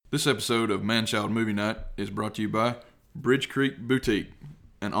This episode of Man-Child Movie Night is brought to you by Bridge Creek Boutique,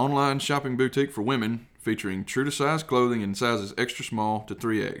 an online shopping boutique for women featuring true-to-size clothing in sizes extra small to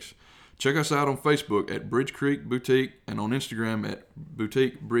 3X. Check us out on Facebook at Bridge Creek Boutique and on Instagram at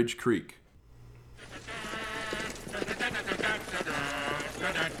Boutique Bridge Creek.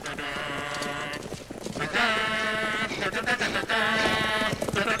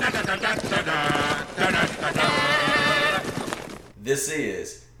 This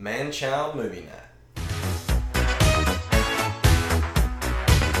is Man-Child Movie Night.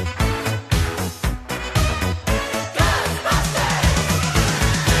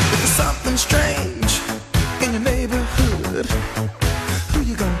 Something strange in your neighborhood. Who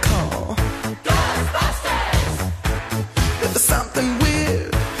you gonna call? Ghostbusters! If there's something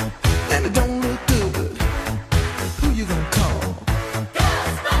weird and it don't look good, who you gonna call?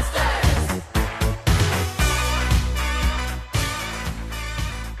 Ghostbusters!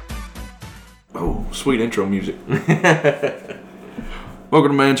 Oh, sweet intro music.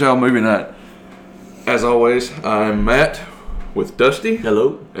 Welcome to Man-Child Movie Night. As always, I'm Matt with Dusty.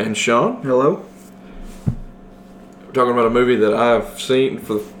 Hello. And Sean. Hello. We're talking about a movie that I've seen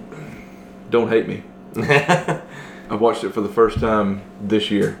for Don't Hate Me. I watched it for the first time this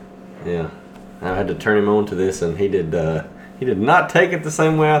year. Yeah. I had to turn him on to this, and he did not take it the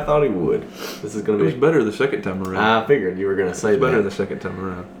same way I thought he would. This is going It to was be... better the second time around. I figured you were going to say It was that. better the second time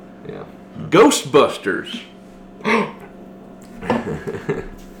around. Yeah. Ghostbusters.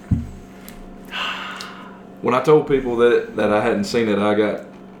 When I told people that I hadn't seen it, I got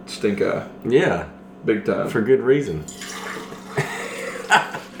stink eye. Yeah. Big time. For good reason.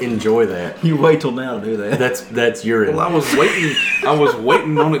 Enjoy that. You wait till now to do that. That's urine. Well, I was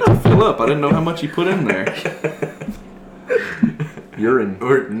waiting on it to fill up. I didn't know how much you put in there. You're in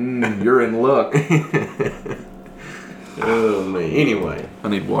luck. Oh, man. Anyway. I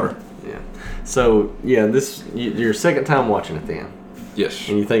need water. Yeah. So, yeah, this your second time watching it then. Yes.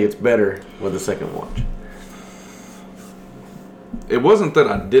 And you think it's better with the second watch. It wasn't that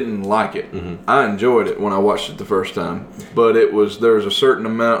I didn't like it. Mm-hmm. I enjoyed it when I watched it the first time, but there was a certain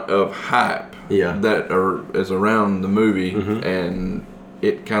amount of hype that is around the movie, and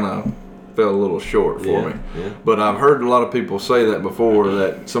it kind of fell a little short for me. Yeah. But I've heard a lot of people say that before,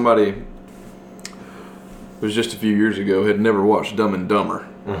 that somebody, it was just a few years ago, had never watched Dumb and Dumber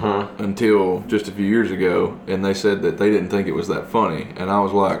until just a few years ago, and they said that they didn't think it was that funny, and I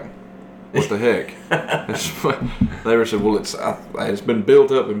was like, what the heck? They were said, well, it's been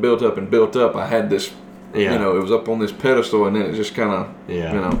built up and built up and built up. I had this, it was up on this pedestal, and then it just kind of,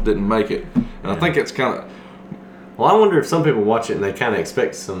 didn't make it. And I think it's kind of... Well, I wonder if some people watch it and they kind of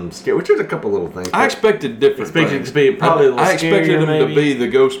expect some scare, which is a couple little things. I expected different things. It to be probably a little I expected scarier, them to be the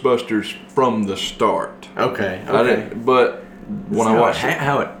Ghostbusters from the start. Okay. I didn't, but when I watched it...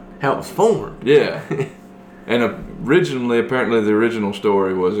 How it was formed. Yeah. And apparently the original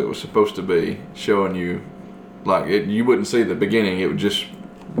story was it was supposed to be showing you, you wouldn't see the beginning. It would just,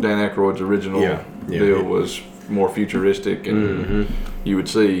 Dan Aykroyd's original deal was more futuristic, and you would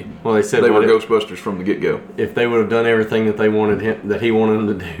see. Well, they said they were Ghostbusters from the get-go. If they would have done everything that he wanted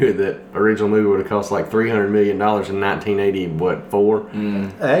them to do, that original movie would have cost like $300 million in 1984.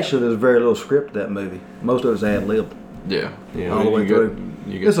 Actually, there's very little script to that movie. Most of it's ad-lib. Yeah. All the way through.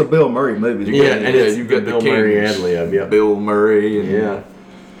 It's a Bill Murray movie. You've got Bill the Murray Kings, ad-lib. Yep. Bill Murray. And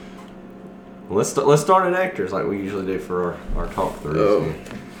Well, let's start at actors like we usually do for our talk through.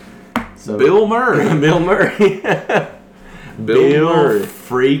 So Bill Murray. Bill Murray. Bill Murray.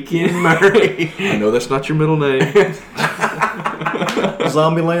 Freaking Murray. I know that's not your middle name.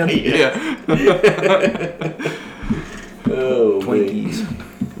 Zombieland? Yeah. Oh, Twinkies.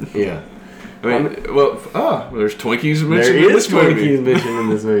 Yeah. I mean, there's Twinkies mentioned There in is this movie. Twinkies mentioned in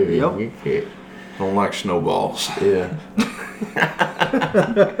this movie. Yep. I don't like snowballs. Yeah.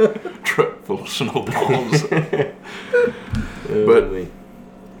 Truck full of snowballs. But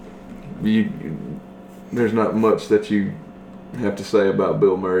there's not much that you have to say about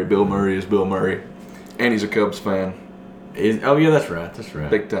Bill Murray. Bill Murray is Bill Murray, and he's a Cubs fan. Oh yeah, that's right. That's right.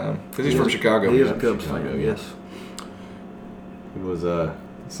 Big time, because he's from Chicago. He is a Cubs fan. Yes. He was.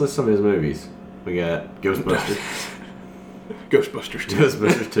 Let's list some of his movies. We got Ghostbusters. Ghostbusters 2.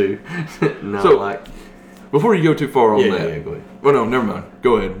 Ghostbusters 2. Before you go too far on that. Yeah, go ahead. Well, no, never mind.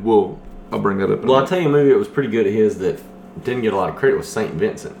 Go ahead. I'll bring that up. Well, I'll tell you a movie that was pretty good of his that didn't get a lot of credit was St.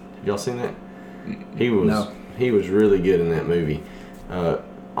 Vincent. Have y'all seen that? He was really good in that movie.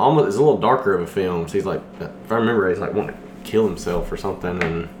 Almost, it's a little darker of a film. So he's like, if I remember, he's like wanting to kill himself or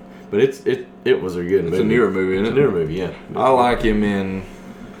something. But it was a good movie. It's a newer movie, isn't it? It's a newer movie, yeah. I like him in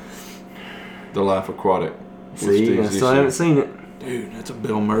The Life Aquatic. See, I still haven't seen it. Dude, that's a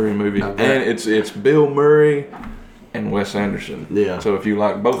Bill Murray movie. Now And that- it's Bill Murray and Wes Anderson. Yeah. So if you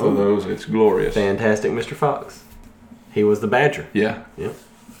like both of those, it's glorious. Fantastic Mr. Fox. He was the Badger. Yeah. Yep.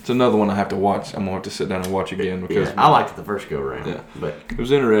 It's another one I have to watch. I'm going to have to sit down and watch again because Yeah, I liked it the first go around. Yeah. But it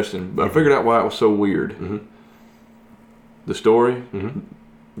was interesting. But I figured out why it was so weird. The story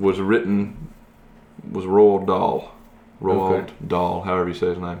was written, was Roald Dahl. Roald Okay. Dahl, however you say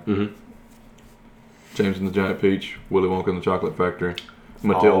his name. James and the Giant Peach, Willy Wonka and the Chocolate Factory,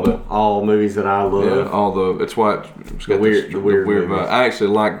 Matilda. All movies that I love. Yeah, all the. It's why it's got weird- the weird weird movies. I actually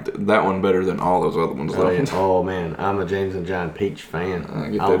liked that one better than all those other ones. Oh, though. yeah. Oh, man, I'm a James and Giant Peach fan. I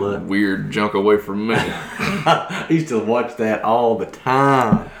get I that love. weird junk away from me. I used to watch that all the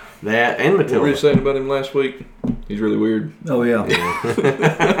time. That and What were you Matilda. saying about him last week? He's really weird. Oh yeah.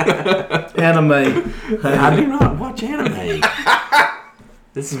 Anime. I do not watch anime.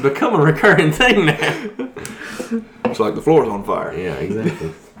 This has become a recurring thing now. It's like the floor's on fire. Yeah,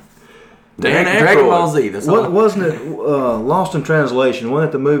 exactly. Dan Dragon Aykroyd. Ball Z. That's all. Wasn't it Lost in Translation? Wasn't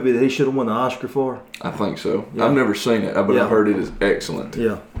it the movie that he should have won the Oscar for? I think so. I've never seen it, but Yeah. I've heard it is excellent.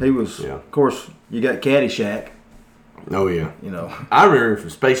 Yeah, he was. Yeah. Of course, you got Caddyshack. Oh yeah. You know. I remember from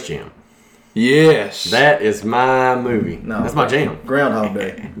Space Jam. Yes. That is my movie. No, That's my jam. Groundhog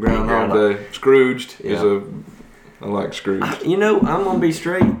Day. Groundhog Day. Scrooged is Yeah. I like Scrooge. You know, I'm gonna be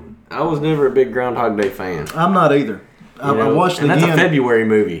straight. I was never a big Groundhog Day fan. I'm not either. I You know? watched it and that's again. a February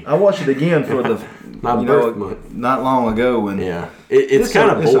movie. I watched it again for the My you birth know, month. not long ago, and Yeah, it's kind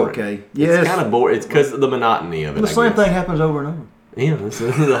of it's boring. okay. Yeah, Yeah, it's kind of boring. It's because of the monotony of it. the I same guess. thing happens over and over. Yeah, that's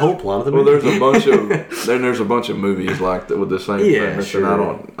the whole plot of the Well, movie. there's a bunch of there's a bunch of movies like that with the same Yeah, premise, sure.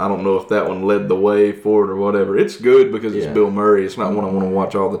 and I don't know if that one led the way for it or whatever. It's good because it's Yeah. Bill Murray. It's not one I want to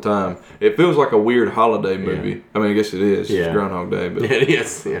watch all the time. It feels like a weird holiday movie. I mean, I guess it is. Yeah. It's Groundhog Day, but It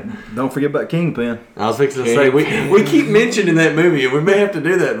is. Yeah. Don't forget about Kingpin. I was fixing to say we keep mentioning that movie, and we may have to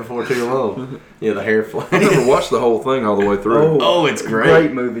do that before too long. Yeah, the hair flap. I never watched the whole thing all the way through. Oh, it's great.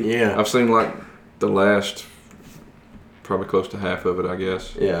 Great movie. Yeah, I've seen like the last, probably close to half of it, I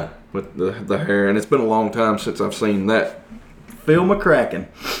guess, yeah. with the hair, and it's been a long time since I've seen that. Phil McCracken.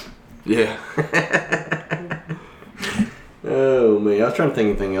 Yeah. Oh man, I was trying to think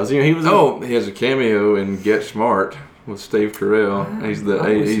of anything else. You know, he was. He has a cameo in Get Smart with Steve Carell. He's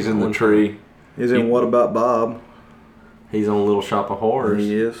he's in the tree. He's in What About Bob? He's on Little Shop of Horrors.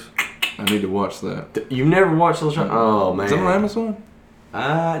 He is. I need to watch that. You've never watched Little Shop? Oh man. Is that on Amazon?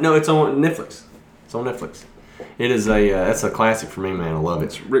 No, it's on Netflix. It's on Netflix. It is that's a classic for me, man. I love it.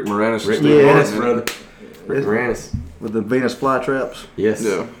 It's Rick Moranis. Rick and Steve Moranis, Martin. brother. Rick Moranis. With the Venus flytraps. Yes.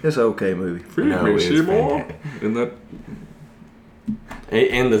 Yeah. It's an okay movie. No, Maybe it see is more. fantastic. In that.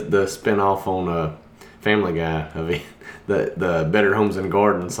 And the spin-off on Family Guy of it, the Better Homes and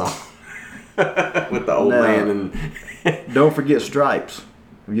Gardens song with the old No. man and Don't forget Stripes.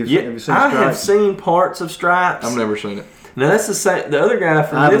 Have you seen I Stripes? have seen parts of Stripes. I've never seen it. Now that's the same. The other guy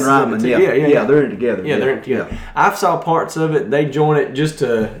from Ivan this is in it Reitman. too. Yeah, they're in it together. Yeah, they're in it together. I saw parts of it. They joined it just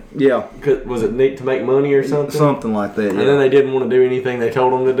to. Yeah, Was it neat to make money or something? something like that. And then Yeah. they didn't want to do anything they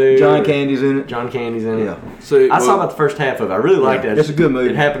told them to do. John Candy's in it. John Candy's in it. Yeah. So I saw about the first half of it. I really liked it. It's a good movie.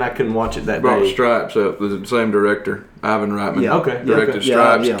 It happened. I couldn't watch it that brought day. Stripes up. The same director, Ivan Reitman. Yeah. Okay. Directed Yeah,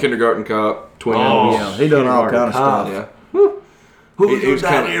 Stripes, yeah. Kindergarten Cop, Twins. Oh, Yeah, he done all kind of Cop. stuff. Yeah. Who's He was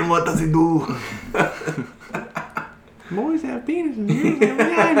down kinda- here and what does he do? Boys have penises and girls have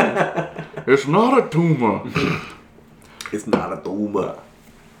vagina. It's not a tumor. It's not a tumor.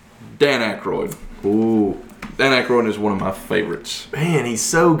 Dan Aykroyd. Ooh. Dan Aykroyd is one of my favorites. Man, he's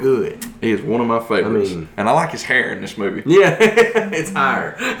so good. He is one of my favorites. I mean- and I like his hair in this movie. Yeah, it's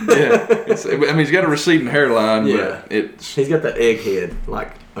higher. Yeah. I mean, he's got a receding hairline, Yeah. but it's. He's got the egg head,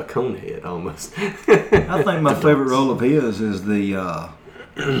 like a cone head almost. I think my favorite role of his is the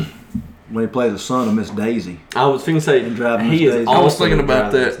when he plays the son of Miss Daisy. I was thinking to say, Driving he Miss is Daisy. I was awesome thinking in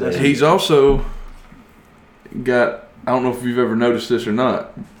about Driving that. Miss Daisy. He's also got. I don't know if you've ever noticed this or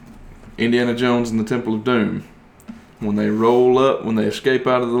not. Indiana Jones and the Temple of Doom. When they roll up, when they escape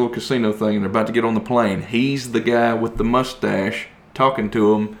out of the little casino thing and they're about to get on the plane, he's the guy with the mustache talking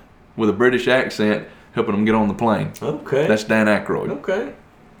to them with a British accent, helping them get on the plane. Okay. That's Dan Aykroyd. Okay.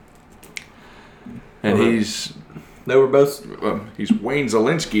 And They were both. he's Wayne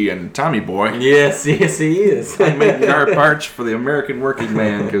Zelinsky and Tommy Boy. Yes, he is. I make car parts for the American working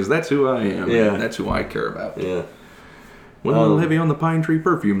man because that's who I am. Yeah. That's who I care about. Yeah. Went a little heavy on the pine tree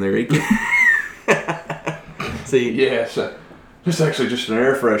perfume there, Ike. See, Yes. This is actually just an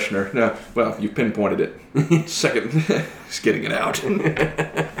air freshener. No, well, you pinpointed it. Second, is getting it out.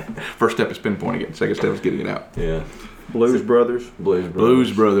 First step is pinpointing it. Second step is getting it out. yeah. Blues Brothers. Blues Brothers.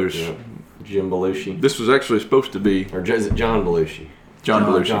 Blues Brothers. Yeah. Jim Belushi. This was actually supposed to be Or is it John Belushi? John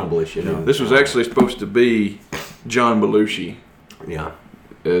Belushi. John Belushi. No. This was actually supposed to be John Belushi Yeah.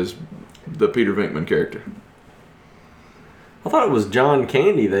 as the Peter Venkman character I thought it was John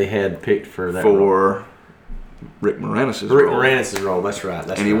Candy they had picked for that role. for Rick Moranis' Rick role. Moranis' role. That's right.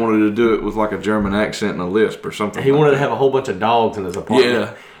 And he wanted to do it with like a German accent and a lisp or something. He like wanted that. to have a whole bunch of dogs in his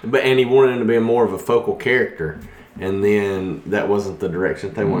apartment. Yeah. And he wanted him to be more of a focal character. And then that wasn't the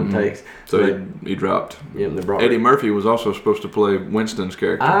direction they wanted to take. So he dropped. Yeah, they brought Eddie Murphy was also supposed to play Winston's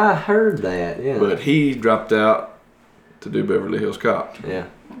character, I heard that. Yeah. but he dropped out to do Beverly Hills Cop. yeah.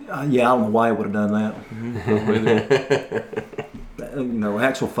 Yeah, I don't know why he would have done that. You know,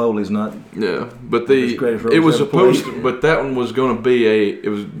 Axel Foley's not. Yeah, but His greatest role it was he's ever supposed played. to, but that one was going to be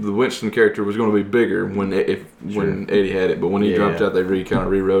the Winston character was going to be bigger when Eddie had it, but when he dropped out, they kind of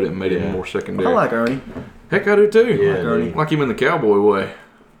rewrote it and made it more secondary. I like Ernie. Heck, I do too. Yeah, Ernie. Like him in the Cowboy Way.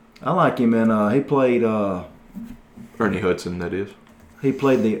 I like him in. He played. Ernie Hudson, that is. He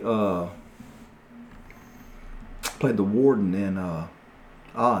played the warden in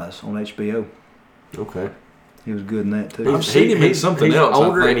Oz on HBO. Okay. He was good in that too. I've seen him in something he's else, I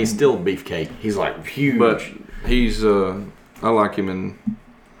older think. and he's still beefcake. He's like huge. But he's I like him in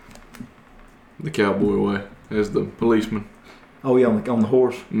the Cowboy Way as the policeman. Oh yeah, on the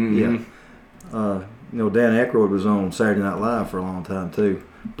horse. Mhm. Yeah. You know, Dan Aykroyd was on Saturday Night Live for a long time too.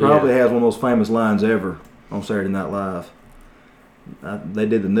 Probably has one of those famous lines ever on Saturday Night Live. They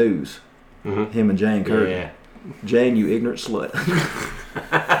did the news. Mhm. Him and Jane Curtin. Yeah. Jane, you ignorant slut.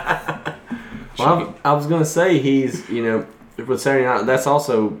 Well, I was gonna say he's with Saturday Night. That's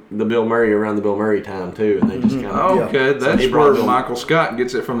also the Bill Murray around the Bill Murray time too, and they just kind of Okay, So that's he where brought him- Michael Scott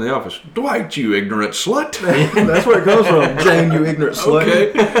gets it from The Office. Dwight, you ignorant slut. That's where it comes from. Jane, you ignorant slut.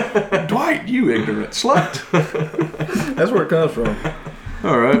 Okay. Dwight, you ignorant slut. That's where it comes from.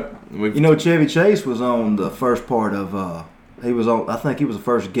 All right. You know, Chevy Chase was on the first part of. He was on. I think he was the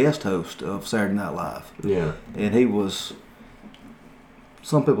first guest host of Saturday Night Live, Yeah. and he was.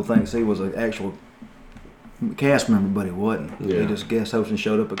 Some people think he was an actual cast member, but he wasn't. Yeah. He just guest hosted and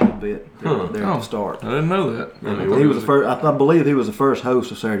showed up a good bit there at the start. I didn't know that. I mean, He was the first. I believe he was the first host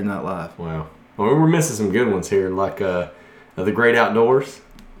of Saturday Night Live. Wow. Well, we're missing some good ones here, like The Great Outdoors.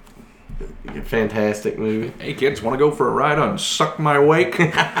 Fantastic movie. Hey kids, want to go for a ride on Suck My Wake?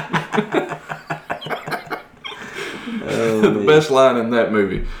 The best line in that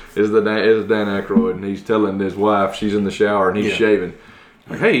movie is Dan Aykroyd, and he's telling his wife, she's in the shower and he's shaving.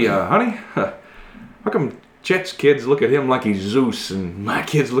 Like, hey, honey, how come Chet's kids look at him like he's Zeus, and my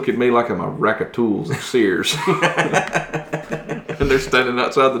kids look at me like I'm a rack of tools at Sears? And they're standing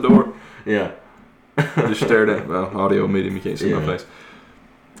outside the door, Yeah. just staring at audio medium. You can't see my face.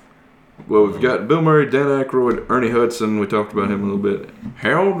 Well, we've got Bill Murray, Dan Aykroyd, Ernie Hudson. We talked about him a little bit.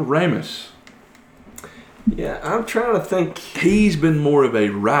 Harold Ramis. Yeah, I'm trying to think. He's been more of a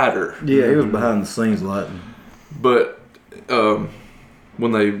writer. Yeah, he was behind the scenes a lot. But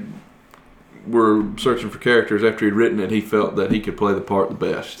when they were searching for characters after he'd written it, he felt that he could play the part the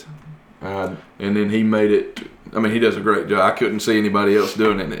best. And then he made it. I mean, he does a great job. I couldn't see anybody else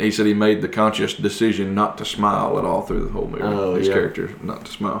doing it. And he said he made the conscious decision not to smile at all through the whole movie. Oh, His yeah. character, not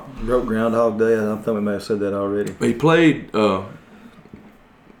to smile. Wrote Groundhog Day. I thought we may have said that already. He played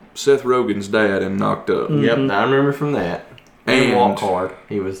Seth Rogen's dad in Knocked Up. Yep, I remember from that. And- Walk Hard.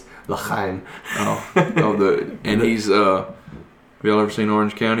 He was L'chaim. And he's. Have y'all ever seen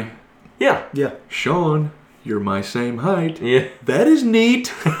Orange County? Yeah. Yeah. Sean, you're my same height. Yeah. That is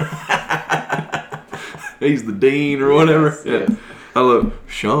neat. He's the dean or whatever. Yes. Yeah. I love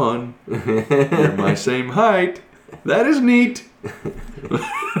Sean. You're my same height. That is neat.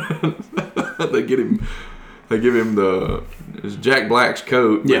 They give him it's Jack Black's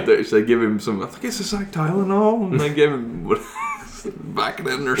coat. Yeah. But they give him some. I think it's like Tylenol, and they give him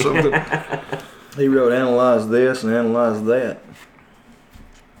Vicodin or something. He wrote Analyze This and Analyze That.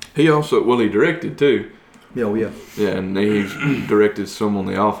 He also he directed too. Yeah, oh, yeah. Yeah, and he's directed some on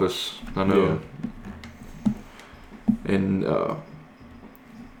The Office. I know. And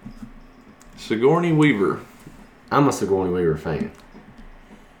Sigourney Weaver. I'm a Sigourney Weaver fan.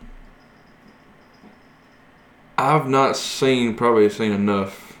 I've not probably seen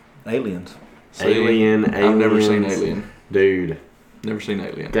enough. Aliens. Alien. I've never seen Aliens. Alien. Dude. Never seen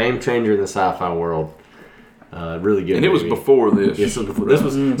Alien. Game changer in the sci-fi world. Really good And it was movie. before this. Yes, it was before. This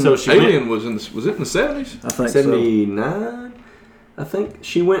was so she Alien was it in the 70s? I think 79. I think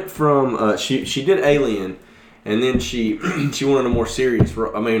she went from she did Alien, And then she wanted a more serious,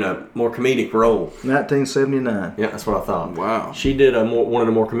 a more comedic role. 1979. Yeah, that's what I thought. Wow. She wanted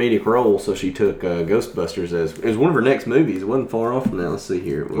a more comedic role, so she took Ghostbusters as it was one of her next movies. It wasn't far off from that. Let's see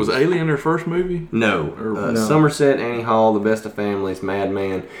here. Was Alien her first movie? No. No. Somerset, Annie Hall, The Best of Families, Mad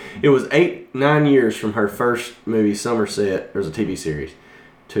Men. It was 9 years from her first movie, Somerset, there's a TV series,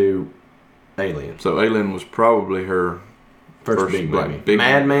 to Alien. So Alien was probably her First big movie. big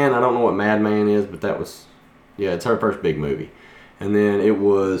Mad Men, I don't know what Mad Men is, but that was, it's her first big movie. And then it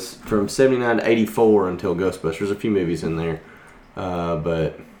was from 79 to 84 until Ghostbusters. There's a few movies in there.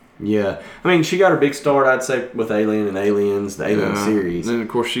 But, yeah. I mean, she got her big start, I'd say, with Alien and Aliens, the Alien series. Then, of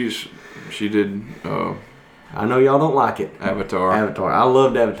course, she did I know y'all don't like it. Avatar. I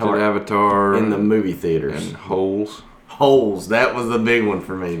loved Avatar. She did Avatar. In the movie theaters. And Holes. Holes. That was the big one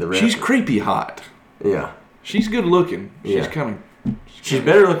for me. She's creepy hot. Yeah. She's good looking. She's Yeah. kind of... She's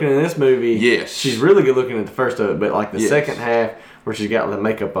better looking in this movie. Yes. She's really good looking at the first of it, but like the Yes. second half where she's got the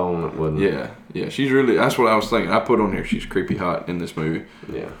makeup on, it wasn't. Yeah. She's really... That's what I was thinking. I put on here, she's creepy hot in this movie.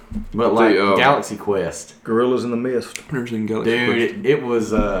 Yeah. But like Galaxy Quest. Gorillas in the Mist. Never seen Galaxy Quest. Dude, it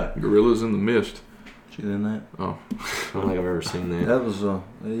was... Gorillas in the Mist. She's in that. Oh. I don't think I've ever seen that. That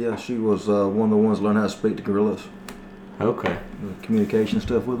was, she was one of the ones that learned how to speak to gorillas. Okay. The communication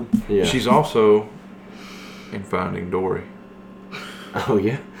stuff with them. Yeah. She's also in Finding Dory. Oh,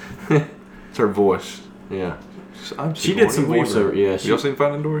 yeah? It's her voice. Yeah. She did some voiceover. Yeah. Y'all seen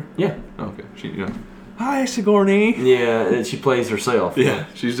Finding Dory? Yeah. Okay. Hi, Sigourney. Yeah, and she plays herself. Yeah.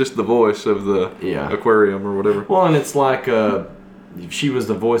 She's just the voice of the aquarium or whatever. Well, and it's like she was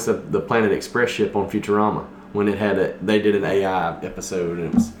the voice of the Planet Express ship on Futurama when it had they did an AI episode, and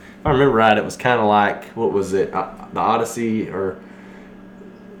it was, if I remember right, it was kind of like, what was it, the Odyssey, or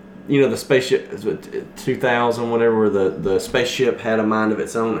the spaceship 2000, whatever, where the spaceship had a mind of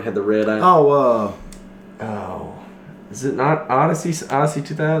its own. It had the red eye. Is it not Odyssey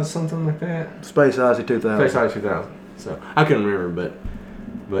 2000, something like that? Space Odyssey 2000. Space Odyssey 2000. So I couldn't remember,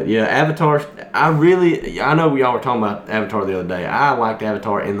 but yeah, Avatar. I know y'all were talking about Avatar the other day. I liked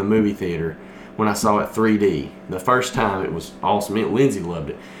Avatar in the movie theater when I saw it 3D. The first time, it was awesome. Lindsay loved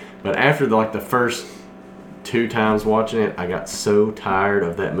it, but after the first 2 times watching it, I got so tired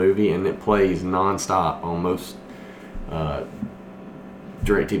of that movie, and it plays nonstop on most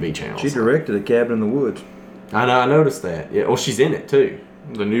DirecTV channels. She directed A Cabin in the Woods. I know. I noticed that. Yeah. Well, she's in it too.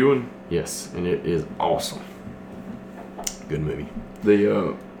 The new one? Yes, and it is awesome. Good movie.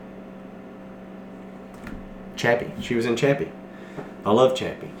 The Chappie. She was in Chappie. I love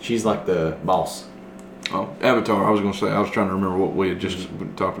Chappie. She's like the boss. Oh, Avatar. I was going to say, I was trying to remember what we had just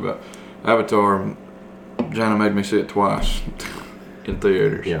talked about. Avatar, Jana made me see it twice in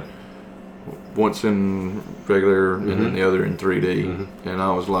theaters. Yeah. Once in regular and then the other in 3D. And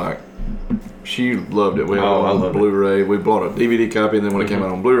I was like, she loved it. We had it on Blu-ray. We bought a DVD copy, and then when it came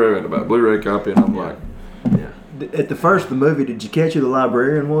out on Blu-ray, we had to buy a Blu-ray copy, and I'm like... Yeah. At the first of the movie, did you catch who the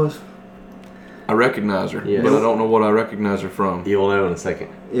librarian was? I recognize her, Yes. but I don't know what I recognize her from. You'll know in a second.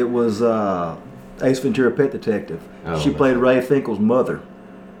 It was Ace Ventura: Pet Detective. Oh, she played Ray Finkel's mother.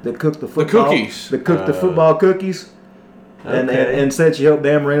 That cooked the football. The cookies. That cooked the football cookies. Okay. And said she hoped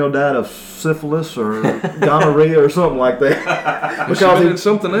Dan Marino died of syphilis or gonorrhea or something like that. Because she did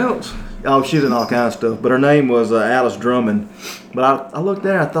something else. Oh, she's in all kinds of stuff. But her name was Alice Drummond. But I looked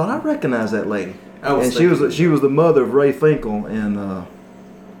at her and I thought, I recognize that lady. And she was the mother of Ray Finkel in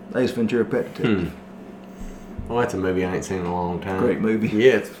Ace Ventura: Pet Detective. Well, that's a movie I ain't seen in a long time. Great movie.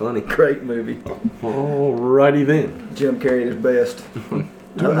 Yeah, it's funny. Great movie. Alrighty then. Jim Carrey at his best.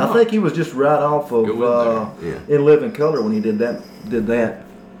 I think he was just right off of In Living Color when he did that. Did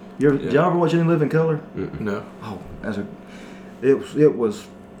y'all ever watch In Living Color? No. Oh, it was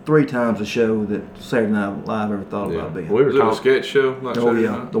 3 times the show that Saturday Night Live ever thought about being. Was it a sketch show? Like Saturday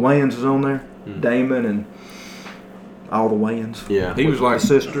Night? The Wayans is on there. Damon and all the Wayans. Yeah. He was like his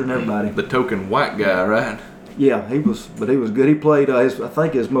sister and everybody. the token white guy, right? Yeah, he was good. He played I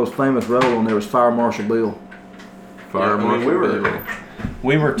think his most famous role on there was Fire Marshal Bill. Fire Marshal Bill.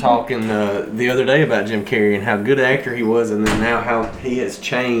 We were talking the other day about Jim Carrey and how good an actor he was, and then now how he has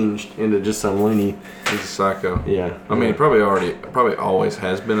changed into just some loony. He's a psycho. Yeah. I mean, he probably always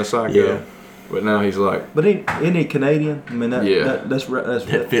has been a psycho. Yeah. But now he's like... But isn't he Canadian? I mean,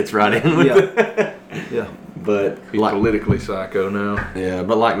 that fits right in with it. Yeah. But he's politically psycho now. Yeah,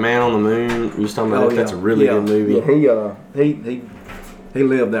 but like Man on the Moon, you was talking about that's a really good movie. Yeah, he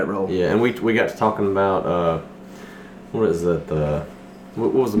lived that role. Yeah, and we got to talking about what is that?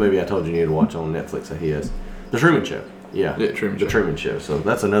 What was the movie I told you needed to watch on Netflix of his? The Truman Show. Yeah, Truman Show. The Truman Show. So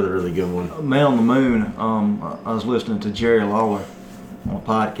that's another really good one. Man on the Moon. I was listening to Jerry Lawler on a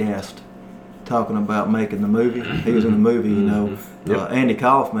podcast talking about making the movie. He was in the movie, you know. Andy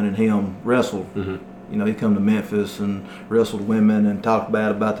Kaufman and him wrestled. You know, he come to Memphis and wrestled women and talked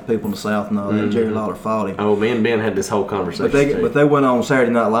bad about the people in the South and all that. Jerry Lawler fought him. Oh, me and Ben had this whole conversation. But they went on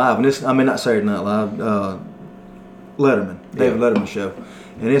Saturday Night Live, and not Saturday Night Live, Letterman, David Letterman show,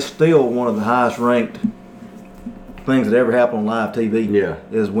 and it's still one of the highest ranked things that ever happened on live TV. Yeah,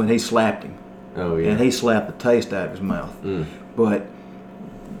 is when he slapped him. Oh yeah, and he slapped the taste out of his mouth. But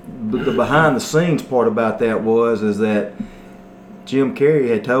the behind the scenes part about that is that Jim Carrey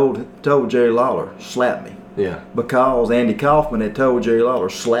had told Jerry Lawler, slap me. Yeah. Because Andy Kaufman had told Jerry Lawler,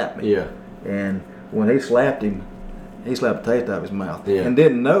 slap me. Yeah. And when he slapped him, he slapped the taste out of his mouth. Yeah. And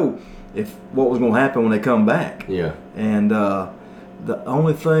didn't know what was going to happen when they come back. Yeah. And the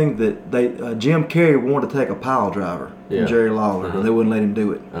only thing that Jim Carrey wanted to take a pile driver from Jerry Lawler, and they wouldn't let him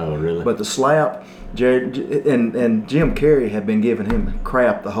do it. Oh, really? But the slap, Jerry and Jim Carrey had been giving him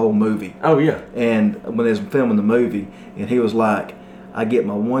crap the whole movie. Oh yeah. And when they was filming the movie, and he was like, "I get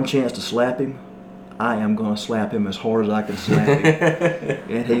my one chance to slap him, I am going to slap him as hard as I can slap him."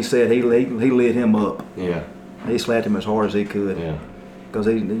 And he said he lit him up. Yeah. He slapped him as hard as he could. Yeah. Because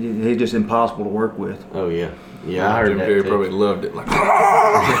he's just impossible to work with. Oh yeah. Yeah, I heard Jim that Carrey too. probably loved it. Like,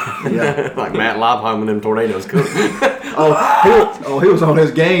 Yeah. Like Matt Lobheim when them tornadoes come. He was on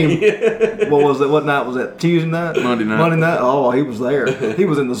his game. What was it? What night was that? Tuesday night? Monday night. Monday night? Oh, he was there. He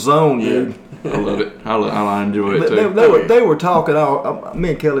was in the zone, dude. I love it. I enjoy it too. They were talking. Me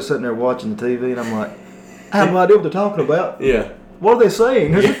and Kelly sitting there watching the TV, and I'm like, I have no idea what they're talking about. Yeah. What are they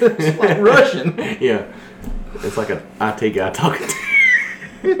saying? It's like Russian. Yeah. It's like an IT guy talking to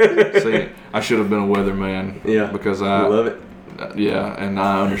See, I should have been a weatherman. Yeah. Because I love it. Yeah, and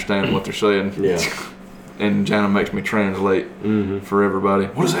I understand what they're saying. Yeah. And Jana makes me translate for everybody.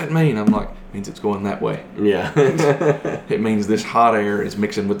 What does that mean? I'm like, it means it's going that way. Yeah. It means this hot air is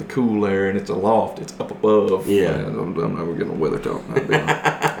mixing with the cool air, and it's aloft. It's up above. Yeah. I'm never getting a weather talk.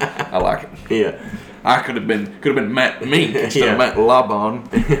 I like it. Yeah. I could have been Matt Meek instead of Matt Laban.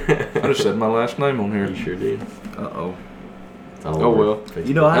 I just said my last name on here. You sure did. Uh-oh. Oh well.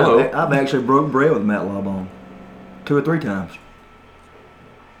 You know, I've actually broke bread with Matt Laban 2 or 3 times.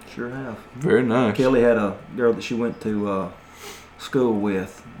 Sure have. Very nice. Kelly had a girl that she went to school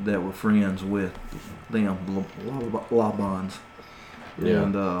with that were friends with them, Labans. Yeah.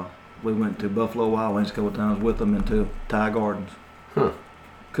 And we went to Buffalo Wild Wings a couple of times with them and to Thai Gardens. Huh.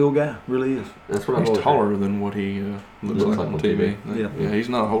 Cool guy, really is. That's what He's I've taller than what he looks like on TV. Yeah. He's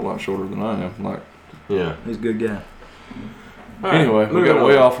not a whole lot shorter than I am. Like. Yeah. He's a good guy. Anyway, we got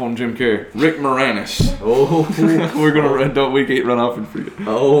way off on Jim Carrey. Rick Moranis. Oh, We're gonna we can't run off and forget.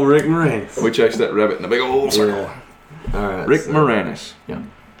 oh, Rick Moranis. We chased that rabbit in a big old circle. Yeah. All right. Rick Moranis. Yeah.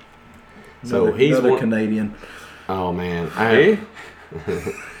 So he's another one. Canadian. Oh man. Hey.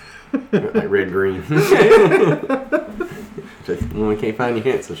 Like red green. Well, we can't find your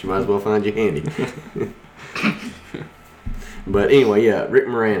hint, so she might as well find you handy. But anyway, yeah, Rick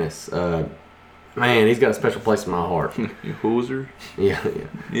Moranis. Man, he's got a special place in my heart. You hooser. Yeah.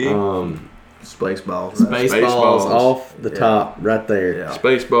 Spaceballs. Spaceballs off the top, right there. Yeah.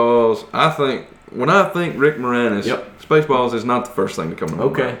 Spaceballs. When I think Rick Moranis, Spaceballs is not the first thing to come to my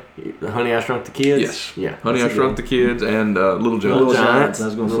mind. Okay. Honey, I Shrunk the Kids. Yes. Yeah. Honey, I Shrunk the Kids and Little Giants. Little Giants. I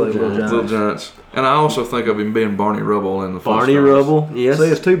was going to say Little Little Giants. And I also think of him being Barney Rubble in the Barney Flintstones. Rubble. Yes. See,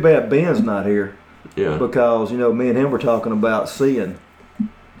 it's too bad Ben's not here Yeah. because, me and him were talking about seeing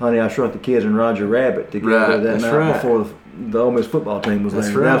Honey, I Shrunk the Kids and Roger Rabbit together Right, that that's night right. before the Ole Miss football team was That's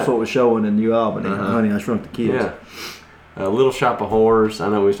there. right. That's what was showing in New Albany. Honey, I Shrunk the Kids. Yeah. Little Shop of Horrors. I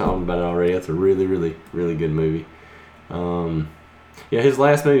know we've talked about it already. That's a really, really, really good movie. His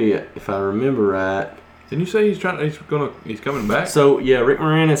last movie, if I remember right. Didn't you say he's coming back? So yeah, Rick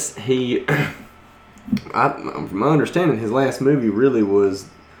Moranis. From my understanding, his last movie really was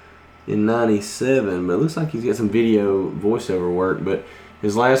in '97, but it looks like he's got some video voiceover work. But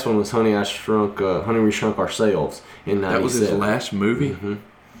his last one was Honey, We Shrunk Ourselves in '97. That was his last movie? Mm-hmm.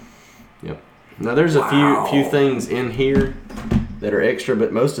 Yep. Now there's a few things in here that are extra,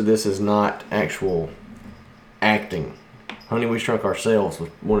 but most of this is not actual acting. Honey, We Shrunk Ourselves was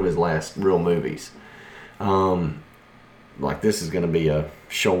one of his last real movies. Like this is going to be a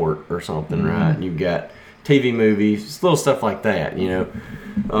short or something, right? You've got TV movies, little stuff like that,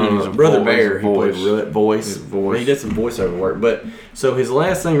 Brother Bear, he played voice. He did some voiceover work, but so his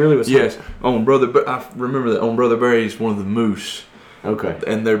last thing really was on Brother. I remember that on Brother Bear, he's one of the moose. Okay,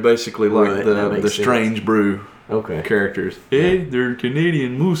 and they're basically like the Strange Brew characters. Hey, they're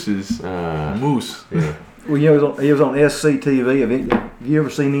Canadian mooses. Moose. Yeah. Well, he was on SCTV. Have you ever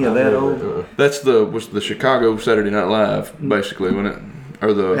seen any of that old? That's was the Chicago Saturday Night Live, basically, wasn't it?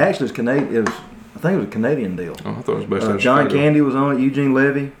 Or the Actually, it's Canadian. I think it was a Canadian deal. Oh, I thought it was based out of John Chicago. Candy was on it. Eugene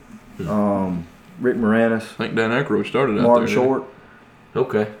Levy, Rick Moranis, I think Dan Aykroyd started out Martin there. Short.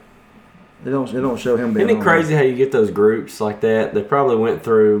 Okay. They don't show him being Isn't it on crazy how you get those groups like that? They probably went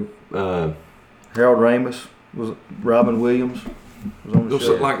through. there. Harold Ramis was Robin Williams was on the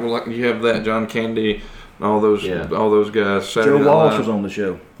So, show. like you have that John Candy, all those guys. Saturday Joe Night Walsh Live. was on the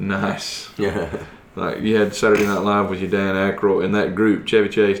show. Nice. Yeah. Like you had Saturday Night Live with your Dan Aykroyd and that group: Chevy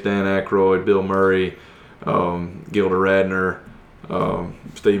Chase, Dan Aykroyd, Bill Murray, Gilda Radner,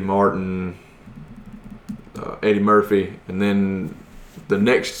 Steve Martin, Eddie Murphy, and then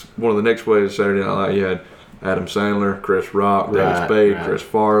one of the next waves Saturday Night Live you had Adam Sandler, Chris Rock, David Spade, Chris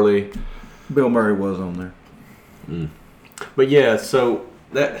Farley. Bill Murray was on there. But yeah, so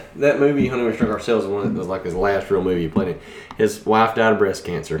that movie, Honey, We Shrunk Ourselves, was like his last real movie he played in. His wife died of breast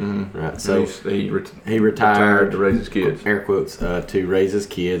cancer, right? So he he retired to raise his kids. air quotes, to raise his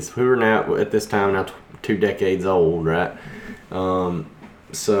kids, who are now at this time 2 decades old, right?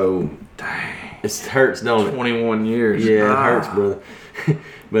 So it hurts, don't it? 21 years. Yeah, it hurts, brother.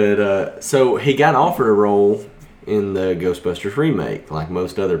 But so he got offered a role in the Ghostbusters remake, like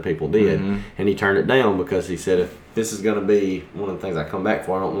most other people did, and he turned it down because he said, if this is going to be one of the things I come back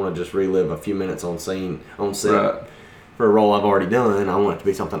for, I don't want to just relive a few minutes on set Right. for a role I've already done. I want it to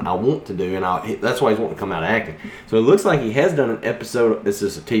be something I want to do, and that's why he's wanting to come out of acting. So it looks like he has done an episode. This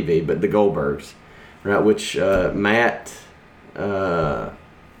is a TV, but The Goldbergs, right? Which Matt.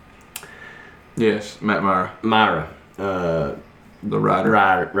 Yes, Matt Myra. the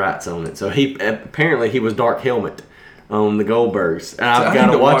writer. Writes on it. So he was Dark Helmet on the Goldbergs, and I I've got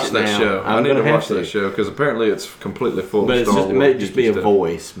need to watch that now. show. I I'm need gonna to have watch that show because apparently it's completely full But of it's Star just, it Wars may just be a stuff.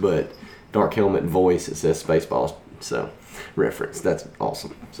 voice, but Dark Helmet voice. It says Spaceballs, so reference. That's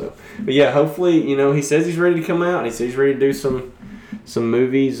awesome. So, but yeah, hopefully, he says he's ready to come out. And he says he's ready to do some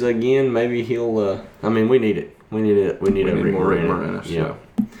movies again. Maybe he'll. I mean, we need it. We need it. We need a Rick more Rick Moranis. Moranis. Yeah,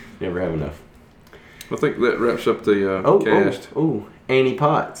 So. never have enough. I think that wraps up the cast. Annie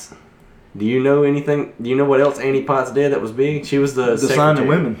Potts. Do you know anything? Do you know what else Annie Potts did that was big? She was the Designing secretary.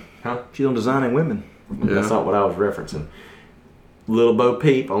 Women. Huh? She's on Designing Women. Yeah. That's not what I was referencing. Little Bo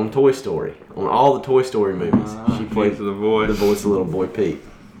Peep on Toy Story. On all the Toy Story movies. She played the voice. the voice of Little Boy Peep.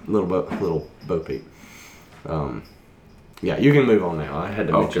 Little Bo Peep. Yeah, you can move on now. I had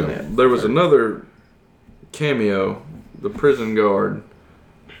to mention that. There was another cameo, the prison guard.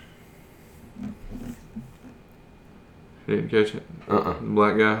 You didn't catch it? The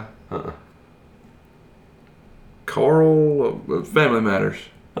black guy? Carl, Family Matters.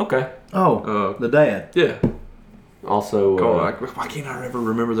 Okay. Oh, the dad. Yeah. Also, Carl, why can't I ever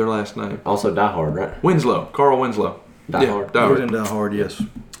remember their last name? also Die Hard, right? Winslow. Carl Winslow. Die Hard. Die He was Hard. in Die Hard, yes.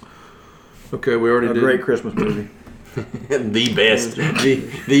 Okay, we already A did. great Christmas movie. the best.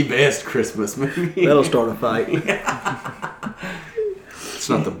 the best Christmas movie. That'll start a fight. It's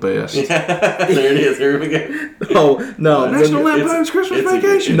not the best. There it is. Here we go. Oh, no. National it's- Lampoon's Christmas it's a-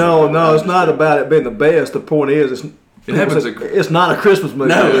 Vacation. No, it's not about it being the best. The point is, It happens it's not a Christmas movie.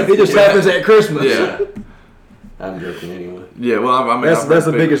 No, it just happens at Christmas. Yeah. I'm joking anyway. Yeah, well, I mean, That's I've the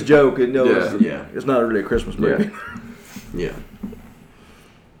heard biggest joke. Yeah. It's not really a Christmas movie. Yeah.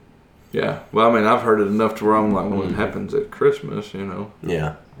 Yeah. Well, I mean, I've heard it enough to where I'm like, well, it happens at Christmas,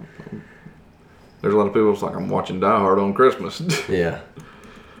 Yeah. There's a lot of people that's like, I'm watching Die Hard on Christmas. Yeah.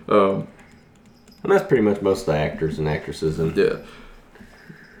 And that's pretty much most of the actors and actresses. And Yeah.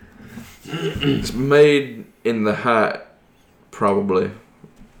 It's made in the height, probably,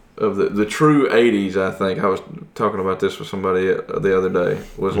 of the true 80s, I think. I was talking about this with somebody the other day.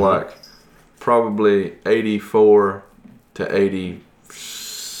 Was like probably 84 to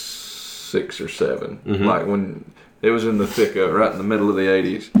 86 or 7. Like when it was in the thick of, right in the middle of the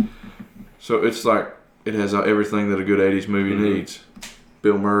 80s. So it's like, it has everything that a good 80s movie needs.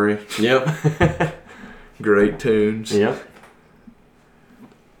 Bill Murray. Yep. Great tunes. Yep.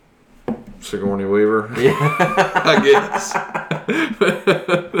 Sigourney Weaver. Yeah. I guess.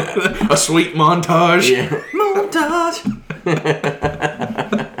 A sweet montage. Yeah. Montage.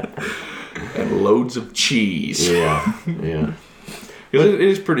 And loads of cheese. Yeah. Yeah. 'Cause it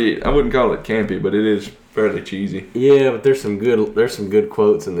is pretty, I wouldn't call it campy, but it is fairly cheesy. Yeah, but there's some good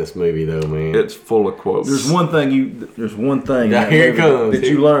quotes in this movie though, man. It's full of quotes. There's one thing in Yeah, that here it movie comes. that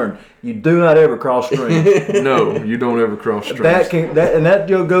you learn. You do not ever cross streams. No, you don't ever cross streams. that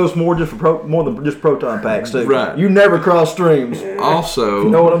goes more than just proton packs too. Right. You never cross streams. Also, You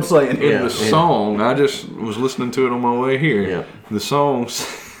know what I'm saying? in Yeah. the song, I just was listening to it on my way here. Yeah. The songs,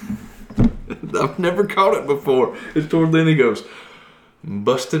 I've never caught it before. It's toward the end he goes,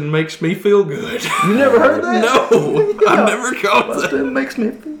 Bustin' makes me feel good. You never heard that? No, I never caught that. Bustin' makes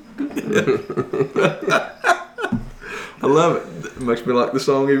me feel good. I love it. It makes me like the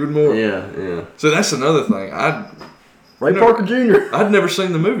song even more. Yeah. So that's another thing. Ray Parker Jr. I'd never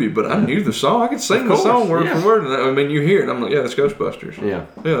seen the movie, but I knew the song. I could sing the song word for word. And I mean, you hear it, and I'm like, yeah, that's Ghostbusters. Yeah.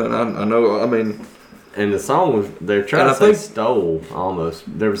 Yeah, and I know. I mean, and the song was they're trying to say stole almost.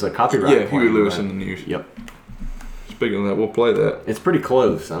 There was a copyright. Yeah, Huey Lewis in the news. Yep. Speaking of that, we'll play that. It's pretty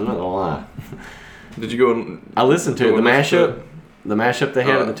close. I'm not gonna lie. Did you go? And, I listened to it. The mashup. The mashup they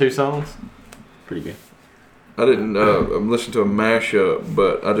had of the two songs. Pretty good. I didn't listen to a mashup,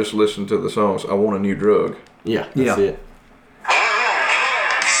 but I just listened to the songs. I Want a New Drug. Yeah, that's it.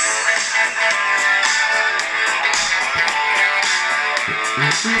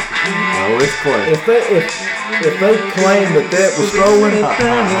 Oh, it's close. If they claim that was stolen,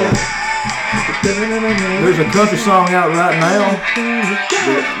 there's a country song out right now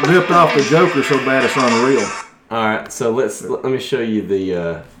that ripped off the Joker so bad it's unreal. All right, so let me show you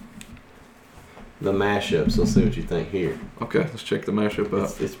the mashups. Let's see what you think here. Okay, let's check the mashup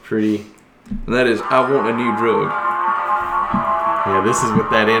out. It's pretty. And that is I Want a New Drug. Yeah, this is with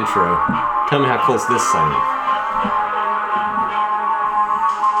that intro. Tell me how close this sounds.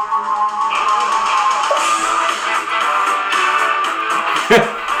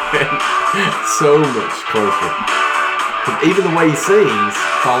 So much closer. Even the way he sings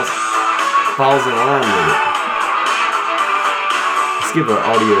falls in line with it. Let's give an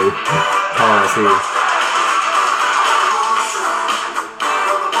audio pause here.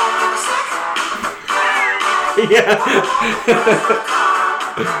 Yeah.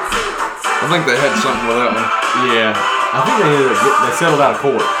 I think they had something with that one. Yeah. I think they settled out of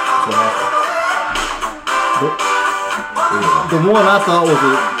court. That's what happened. The one I thought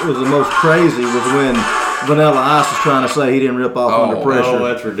was the most crazy was when Vanilla Ice was trying to say he didn't rip off Under Pressure. Oh,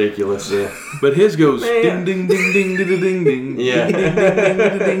 that's ridiculous. Yeah. But his goes ding ding ding ding ding ding ding. Yeah.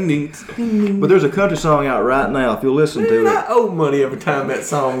 Ding ding ding. But there's a country song out right now. If you'll listen to I it, owe money every time that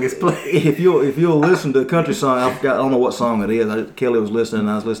song gets played. if you'll listen to the country song, I don't know what song it is. Kelly was listening, and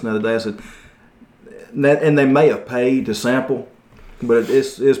I was listening the other day. I said, and they may have paid to sample, but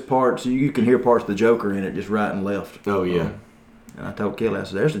it's parts you can hear parts of the Joker in it, just right and left. Oh yeah. And I told Kelly, I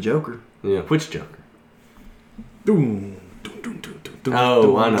said, "There's the Joker." Yeah. Which Joker? Doom.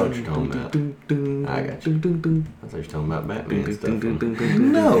 Oh, I know what you're talking about. I got you. I thought you were talking about Batman stuff.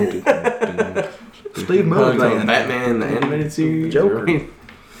 No. Steve Miller Batman the animated series. Joker.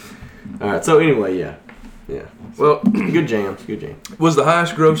 All right. So anyway, yeah. Well, good jams. was the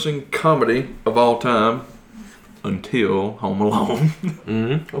highest grossing comedy of all time until Home Alone.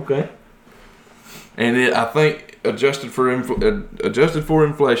 Mm-hmm. Okay. And I think adjusted for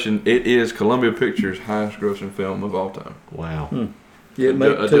inflation, it is Columbia Pictures' highest grossing film of all time. Wow. Yeah, it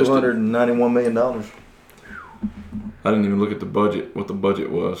made $291 million. I didn't even look at the budget. What the budget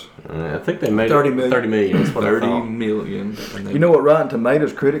was? I think they made 30 million. 30 million. That's what 30 I thought. million. You know what Rotten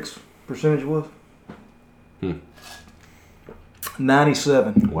Tomatoes critics percentage was?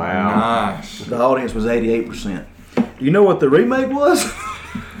 97. Wow. Nice. The audience was 88%. Do you know what the remake was?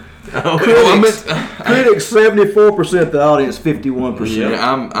 Critics 74%. The audience 51%. Yeah,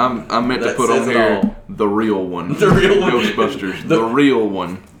 I meant That to put says on it here all. the real one. The real one. Ghostbusters. The real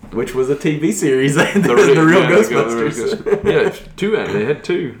one. Which was a TV series. the The real yeah, Ghostbusters. Yeah, two. They had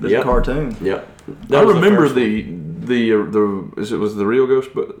two. It's a cartoon. Yep. I remember the was the real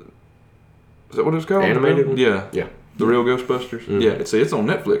Ghostbusters. Is that what it's called? Animated one? Yeah. Yeah. The real Ghostbusters. Mm-hmm. Yeah. It's on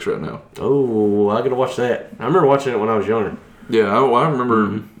Netflix right now. Oh, I gotta watch that. I remember watching it when I was younger. Yeah, I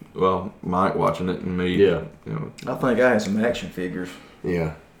remember. Well, Mike watching it and me. Yeah. You know. I think I had some action figures.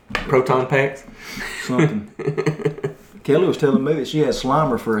 Yeah. Proton packs. Something. Kelly was telling me that she had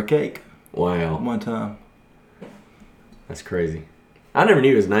Slimer for a cake Wow. one time. That's crazy. I never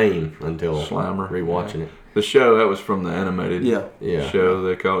knew his name until Slimer. rewatching it. The show that was from the animated Yeah. show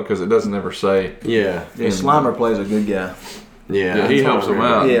they call it because it doesn't ever say. Yeah. Yeah, Slimer plays a good guy. Yeah. He helps them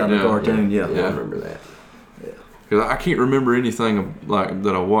out. Yeah, in the cartoon. Yeah. Yeah, I remember that. Because I can't remember anything like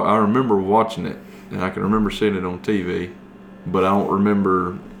that. I remember watching it, and I can remember seeing it on TV, but I don't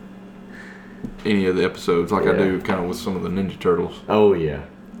remember any of the episodes like I do kind of with some of the Ninja Turtles. Oh yeah,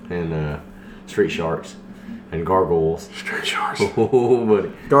 and Street Sharks and Gargoyles. Street Sharks. Oh,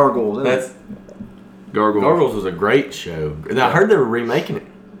 buddy. Gargoyles. That's Gargoyles. Gargoyles was a great show. And I heard they were remaking it.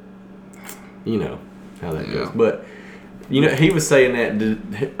 You know how that goes, but. You know, he was saying that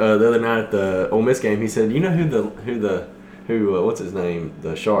the other night at the Ole Miss game. He said, "You know who what's his name?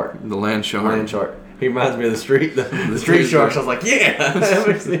 The shark, The land shark. land shark. He reminds me of the street sharks." I was like, "Yeah, that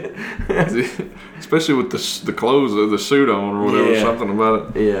makes sense." It's especially with the clothes or the suit on or whatever. Yeah. Something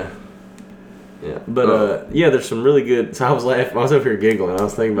about it. Yeah. Yeah, but there's some really good. So I was laughing. I was over here giggling. I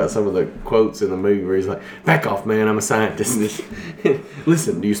was thinking about some of the quotes in the movie where he's like, "Back off, man! I'm a scientist."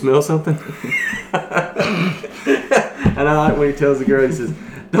 Listen, do you smell something? And I like when he tells the girl, he says,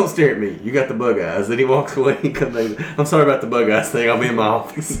 "Don't stare at me. You got the bug eyes." Then he walks away. He comes back. I'm sorry about the bug eyes thing. I'll be in my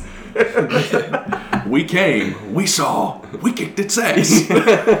office. We came. We saw. We kicked its ass.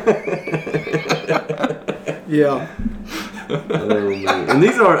 Yeah. And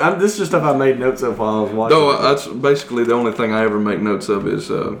these are this is just stuff I made notes of while I was watching. No, that's basically the only thing I ever make notes of is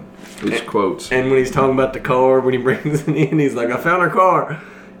quotes. And when he's talking about the car, when he brings it in, he's like, "I found our car.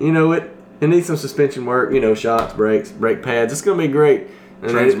 You know it needs some suspension work. You know, shocks, brakes, brake pads. It's gonna be great."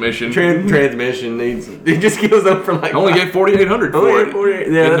 And Transmission. Transmission needs. He just gives up for like. I only get $4,800 for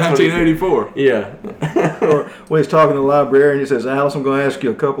it. Yeah, in that's 1984. Yeah. Or when he's talking to the librarian, he says, "Alice, I'm going to ask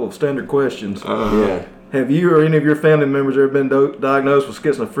you a couple of standard questions. Yeah. Have you or any of your family members ever been diagnosed with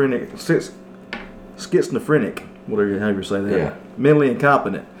schizophrenic, whatever however you say that, Yeah. mentally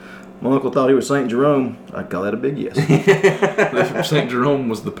incompetent?" My uncle thought he was St. Jerome. I'd call that a big yes. St. Jerome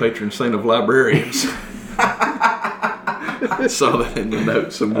was the patron saint of librarians. I saw that in the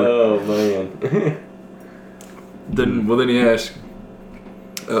notes somewhere. Oh man. Then he asked,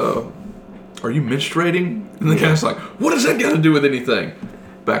 "Are you menstruating?" And the guy's like, "What does that got to do with anything?"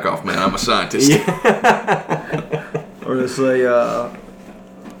 Back off, man. I'm a scientist. Or they say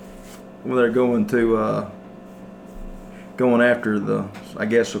when they're going after I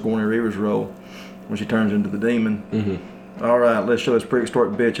guess Sigourney Weaver's role when she turns into the demon. Mm-hmm. All right, let's show this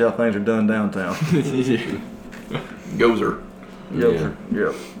prehistoric bitch how things are done downtown. Gozer. Yep.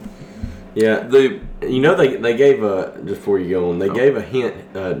 Yeah. They gave just before you go on, they gave a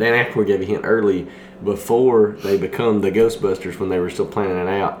hint. Dan Aykroyd gave a hint early before they become the Ghostbusters when they were still planning it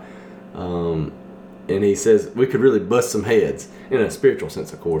out. And he says we could really bust some heads in a spiritual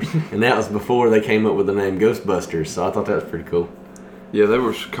sense, of course. And that was before they came up with the name Ghostbusters. So I thought that was pretty cool. Yeah, they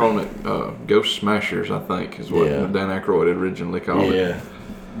were calling it Ghost Smashers, I think, is what Dan Aykroyd had originally called it.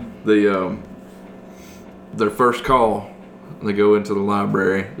 The their first call, they go into the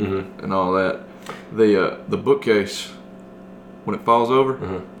library and all that. The bookcase, when it falls over,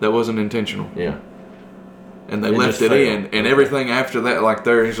 that wasn't intentional. Yeah. And they left it in, and everything after that, like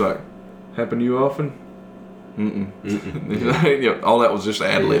there, he's like, "Happen to you often?" All that was just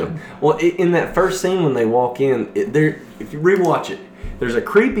ad lib. Well, in that first scene when they walk in, if you rewatch it, there's a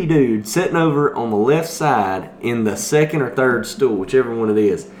creepy dude sitting over on the left side in the second or third stool, whichever one it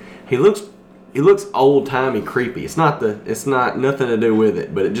is. He looks old timey creepy. It's not nothing to do with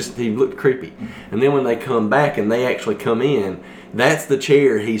it, but he looked creepy. And then when they come back and they actually come in, that's the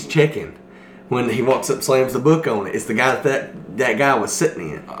chair he's checking. When he walks up and slams the book on it, it's the guy that guy was sitting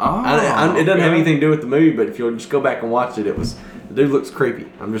in. It doesn't have anything to do with the movie, but if you'll just go back and watch it, the dude looks creepy.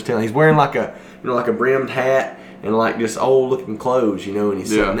 I'm just telling you, he's wearing like a brimmed hat and like just old looking clothes, and he's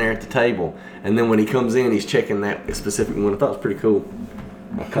sitting there at the table. And then when he comes in, he's checking that specific one. I thought it was pretty cool.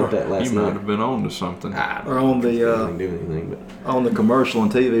 I caught that last night. You might have been on to something. Or on on the commercial on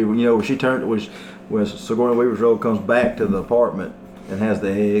TV, when she when Sigourney Weaver's role comes back to the apartment and has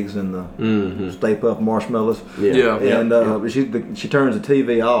the eggs and the Stay Puft marshmallows. Yeah. And she turns the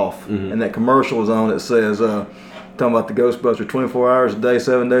TV off, and that commercial is on that says, talking about the Ghostbusters, 24 hours a day,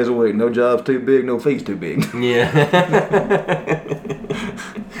 7 days a week. No job's too big, no fee's too big. Yeah.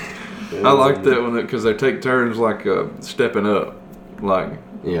 I like that one because they take turns like stepping up. And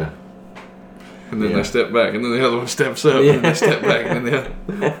then they step back, and then the other one steps up, and then they step back, and then the other.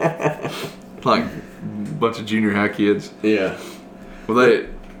 Like a bunch of junior high kids. Yeah. Well,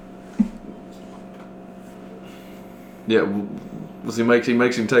 he makes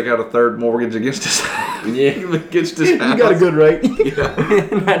him take out a third mortgage against his house. Yeah, against his house. You got a good rate. Yeah,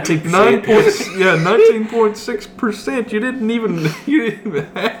 19.6%. You didn't even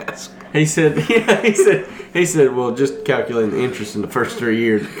ask. He said, well, just calculating the interest in the first 3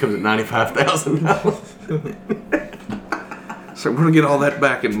 years, it comes at $95,000. So we're gonna get all that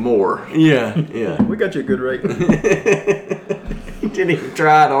back and more. Yeah. We got you a good rate. He didn't even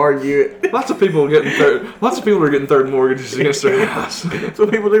try to argue it. Lots of people are getting third mortgages against their house. That's what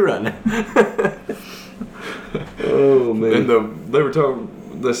people do right now. Oh man!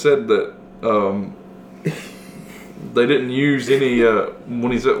 And they said that they didn't use any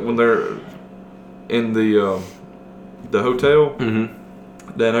when they're in the hotel. Mm-hmm.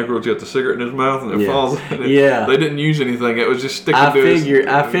 Dan Aykroyd's got the cigarette in his mouth and it falls. Yeah. They didn't use anything. It was just sticking I to his...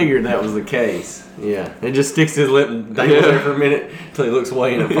 I figured that was the case. Yeah. It just sticks to his lip and dangles there for a minute until he looks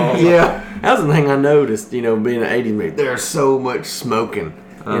away and it falls. Yeah. That was the thing I noticed, being an 80s movie. There's so much smoking.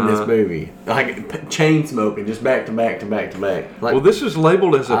 in this movie, like chain smoking, just back to back to back to back. Like, well, this is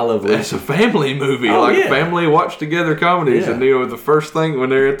labeled as a family movie, family watch together comedies, and the first thing when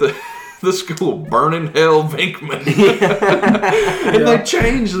they're at the school, burning hell Venkman, and they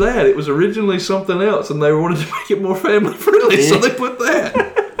changed that. It was originally something else, and they wanted to make it more family friendly, so they put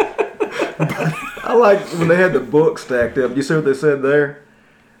that. I like when they had the book stacked up. You see what they said there?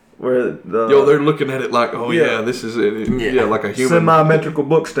 Where they're looking at it like, this is it. Yeah, like a human symmetrical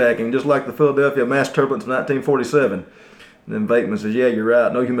book stacking, just like the Philadelphia mass turbulence of 1947. And then Bateman says, "Yeah, you're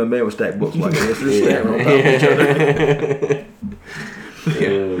right. No human being would stack books like this. They're stacking on top of each other."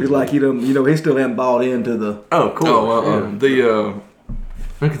 He's like, he's still ain't bought into the. Oh, cool.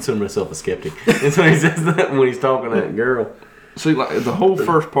 I consider myself a skeptic. And so he says that when he's talking to that girl. See, like the whole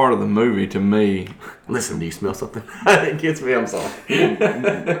first part of the movie to me. Listen, do you smell something? It gets me. I'm sorry. Is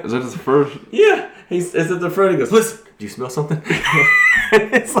that the first? Yeah, it's at the front. He goes, "Listen, do you smell something?"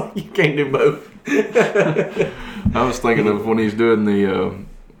 It's like you can't do both. I was thinking of when he's doing the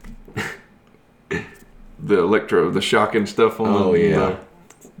the shocking stuff on the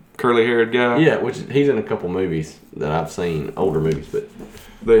curly-haired guy. Yeah, which he's in a couple movies that I've seen, older movies, but.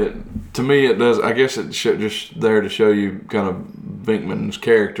 To me, it does. I guess it's just there to show you kind of Venkman's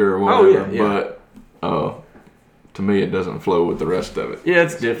character or whatever. But to me, it doesn't flow with the rest of it. Yeah,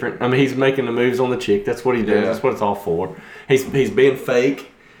 it's different. I mean, he's making the moves on the chick. That's what he does. Yeah. That's what it's all for. He's being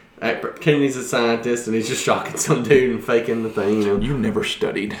fake. Pretending he's a scientist, and he's just shocking some dude and faking the thing. You never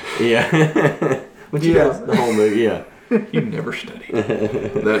studied. Yeah. But the whole movie, yeah. You never studied.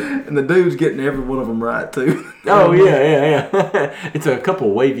 And the dude's getting every one of them right, too. Oh, yeah. It's a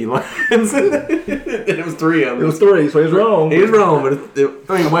couple wavy lines. It was three of them. It was three, so he's wrong. He was wrong, but it's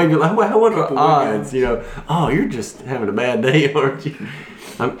three wavy lines. What are the odds? Oh, you're just having a bad day, aren't you?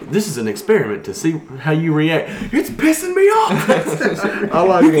 This is an experiment to see how you react. It's pissing me off. I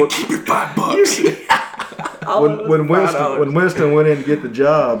like it. Keep your $5. When Winston went in to get the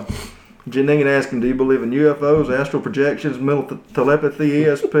job, Janine asked him, "Do you believe in UFOs, astral projections, mental telepathy,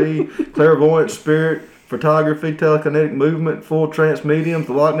 ESP, clairvoyance, spirit, photography, telekinetic movement, full trance mediums,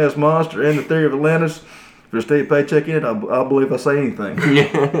 the Loch Ness Monster, and the theory of Atlantis? For a steady paycheck in it, I'll believe I say anything."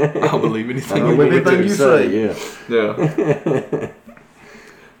 I'll believe anything. I'll believe anything you say.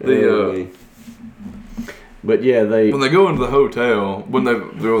 Yeah. But yeah, when they go into the hotel,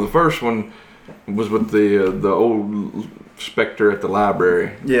 the first one was with the old Spectre at the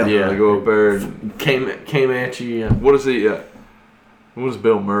library. Yeah. They go up there and came at you. What does he? What does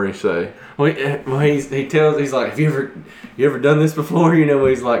Bill Murray say? Well, he's like, "Have you ever done this before?"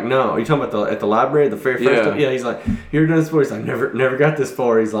 He's like, "No." Are you talking about at the library, the fair festival? Yeah. He's like, "You ever done this before?" He's like, "Never got this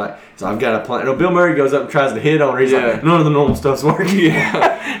far." He's like, "I've got a plan." No, Bill Murray goes up and tries to hit on her. He's like, "None of the normal stuff's working."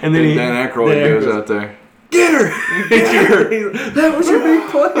 Yeah. And then Dan Aykroyd goes out there. Get her! Get her! That was your big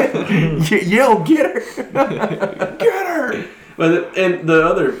plan. Yell, get her! Get her! But and the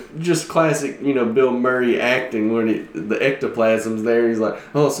other just classic, Bill Murray acting when the ectoplasm's there. He's like,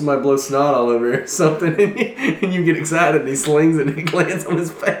 "Oh, somebody blows snot all over here or something," and you get excited. And he slings it and he lands on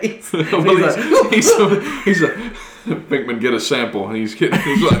his face. He's like, Venkman, get a sample, and he's like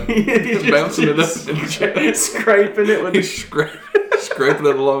bouncing it up and scraping it with scraping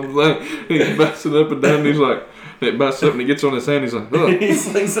it along the line. He's bouncing up and down. And he's like, it bounces up and he gets on his hand. He's like, ugh. He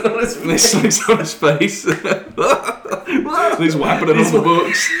slings it on his face. And he slings it on his face. He's wiping it on the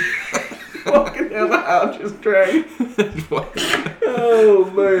books. Walking down the aisle, just dragging. Oh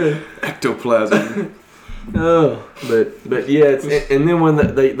man, ectoplasm. Oh, but yeah, and then when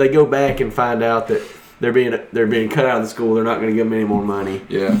they go back and find out that they're being cut out of the school, they're not going to give them any more money.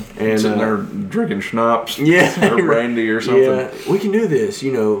 Yeah, and sitting there drinking schnapps, or brandy or something. Yeah, we can do this,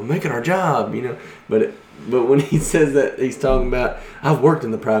 make it our job, But when he says that, he's talking about, "I've worked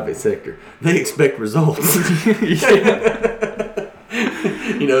in the private sector. They expect results."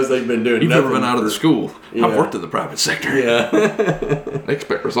 As they've been doing. You've never been out of the school. Yeah. I've worked in the private sector. Yeah, they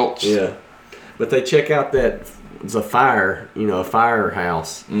expect results. Yeah, but they check out that. It's a fire, a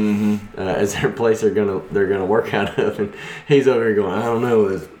firehouse as their place they're gonna work out of, and he's over here going, "I don't know,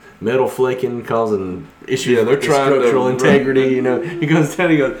 is metal flaking causing issues? Yeah, they're with trying structural integrity." He goes down,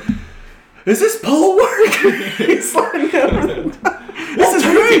 he goes, "Is this pole work?" He's like, "No, this is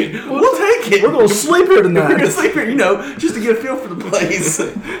great. We'll take it. We're gonna sleep here tonight. We're gonna sleep here, just to get a feel for the place."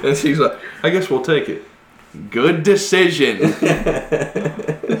 And she's like, "I guess we'll take it. Good decision."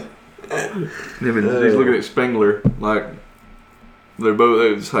 He's looking at Spengler like they're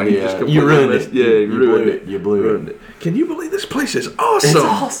both. It's like you ruined it. Yeah, you ruined it. You ruined it. Can you believe this place is awesome? It's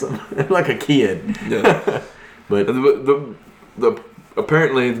awesome, like a kid. Yeah, but the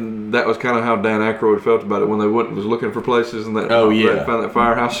apparently that was kind of how Dan Aykroyd felt about it when they was looking for places and that. Oh, yeah. They found that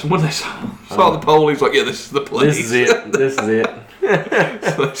firehouse. When they saw the pole, he's like, "Yeah, this is the place. This is it. This is it."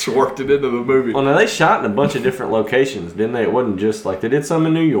 So they just worked it into the movie. Well, now they shot in a bunch of different locations, didn't they? It wasn't just like they did some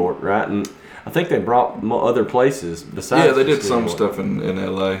in New York, right? And I think they brought other places besides. Yeah, they did just some New York. stuff in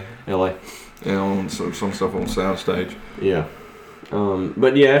L.A. L.A. and on some stuff on soundstage. Yeah.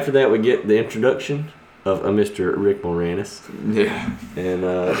 But yeah, after that we get the introduction of Mr. Rick Moranis. Yeah. And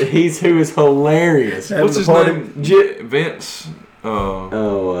who is hilarious. What's his name? Vince.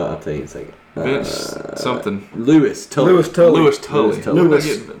 I'll tell you in a second. Vince something. Louis Tully. Lewis Tully. Lewis Tully.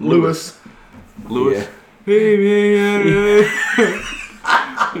 Lewis. Lewis. Who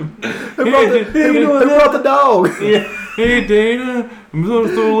brought the dog? Yeah. Hey Dana, I'm gonna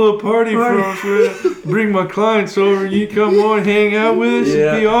throw a little party for us. Bring my clients over. You come on, hang out with us.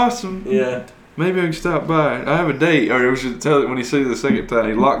 It'd be awesome. Yeah. Maybe I can stop by. I have a date. Or we should tell it when he sees it the second time.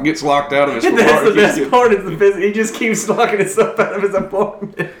 He gets locked out of his apartment. That's the best part is the business. He just keeps locking himself out of his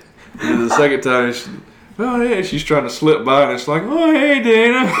apartment. And then the second time, she's trying to slip by, and it's like, oh, hey,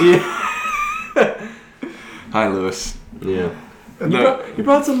 Dana. Yeah. Hi, Lewis. Yeah. No. You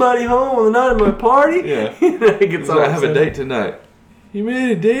brought somebody home on the night of my party? Yeah. He gets all I have a upset. date tonight. You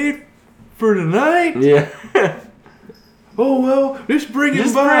made a date for tonight? Yeah. Oh, well, just bring him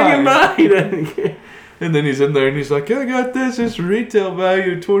Just by. bring him by. He doesn't care. And then he's in there and he's like, I got this. It's retail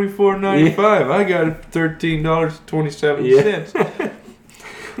value of $24.95. I got it for $13.27.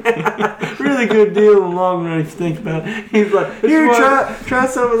 Really good deal in the long run if you think about it. He's like, here, try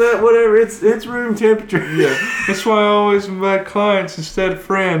some of that, whatever. It's room temperature. Yeah, that's why I always invite clients instead of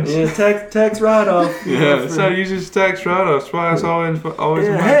friends. Yeah, tax write-off. Yeah, that's how I use this tax write-off. That's why I always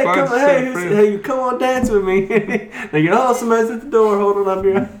invite hey, clients come, instead of friends. hey, come on, dance with me. They get, oh, somebody's at the door. Hold on, I'll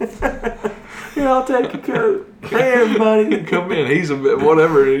be right. Yeah, I'll take your coat. Hey, everybody. Come in. He's a bit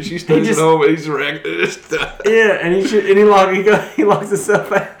whatever. And she stays at home. He's wrecked. Yeah, and he locks himself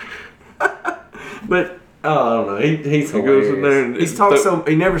out. But I don't know. He's hilarious. goes in there and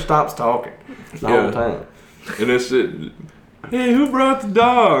he never stops talking the whole time. And it's it. Hey, who brought the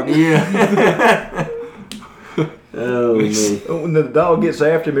dog? Yeah. Oh man. When the dog gets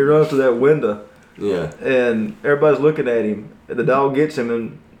after him, he runs to that window. Yeah. And everybody's looking at him. And the dog gets him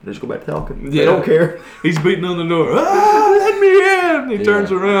and they just go back talking. They Yeah. don't care. He's beating on the door. Ah, let me in! He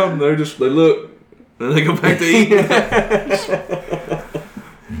turns around. And they look. And they go back to eating.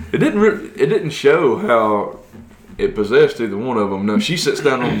 It didn't show how it possessed either one of them. No, she sits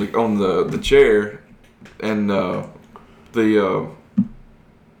down on the chair, and well,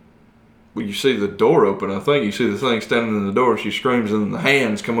 you see the door open. I think you see the thing standing in the door. She screams, and the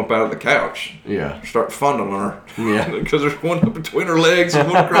hands come up out of the couch. Yeah. Start fondling her. Yeah. Because there's one up between her legs and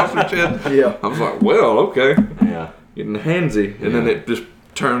one across her chest. Yeah. I was like, well, okay. Yeah. Getting handsy, and then it just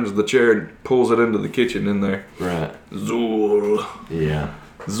turns the chair and pulls it into the kitchen in there. Right. Zool. Yeah.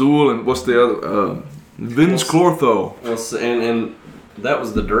 Zool and what's the other? Vince Clortho. Well, and that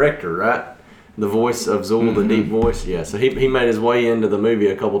was the director, right? The voice of Zool, the deep voice. Yeah. So he made his way into the movie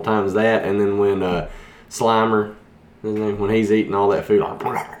a couple times. That, and then when Slimer, his name, when he's eating all that food,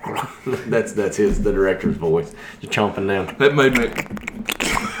 that's the director's voice, just chomping down. That made me.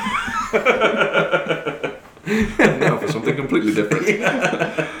 Now for something completely different.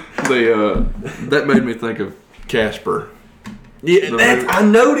 That made me think of Casper. Yeah, I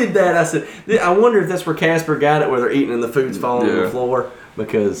noted that. I said, I wonder if that's where Casper got it, where they're eating and the food's falling on the floor.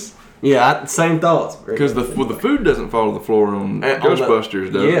 Because, same thoughts. Because the food doesn't fall to the floor on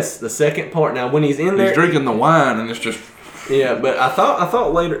Ghostbusters, does it? Yes, the second part. Now, when he's in there, he's drinking the wine, and it's just. Yeah, but I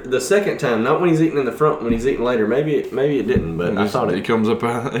thought later, the second time, not when he's eating in the front, when he's eating later. Maybe it didn't, but I thought he comes up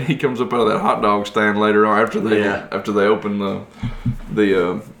out of that hot dog stand later on after they open the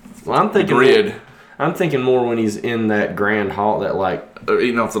well, I'm thinking grid. I'm thinking more when he's in that grand hall, that like they're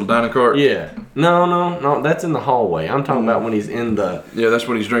eating off the dining cart. Yeah, no, that's in the hallway. I'm talking about when he's in the. Yeah, that's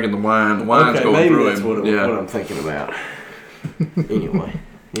when he's drinking the wine. The wine's going maybe through that's him. what I'm thinking about. Anyway,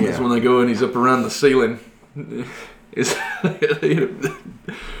 that's when they go and he's up around the ceiling. What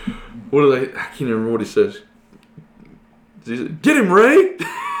do they? I can't remember what he says. Get him, Ray!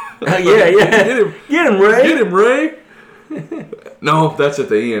 Get him, Ray! Get him, Ray! No, that's at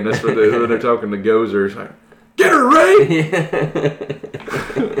the end. That's when they're talking to Gozer. It's like, get her, Ray!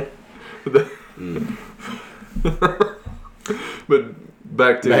 But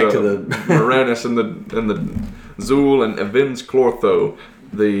back to the Moranis and the Zool and Vince Clortho,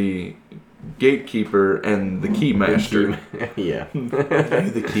 the gatekeeper and the keymaster. Yeah. Are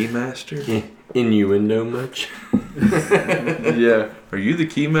you the keymaster? Innuendo much? Yeah. Are you the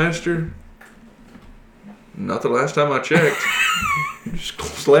keymaster? Not the last time I checked. Just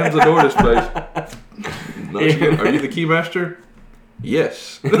slams the door in his face. No, are you the keymaster?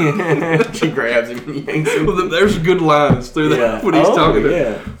 Yes. She grabs him and yanks him. Well, there's good lines through that when he's talking to her.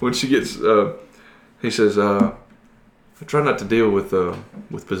 Yeah. When she gets, he says, I try not to deal with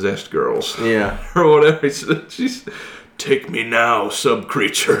possessed girls. Yeah. Or whatever. She's, take me now,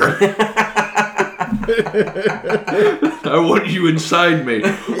 sub-creature. I want you inside me.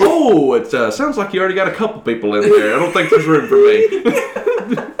 Oh, it sounds like you already got a couple people in there. I don't think there's room for me.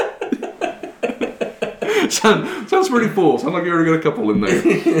 Sounds pretty full. Sounds like you already got a couple in there.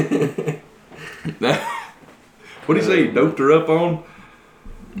 What did he say? He doped her up on?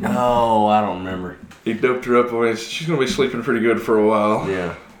 Oh, I don't remember. He doped her up on. She's gonna be sleeping pretty good for a while.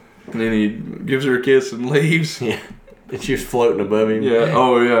 Yeah. And then he gives her a kiss and leaves. Yeah. And she was floating above him. Yeah.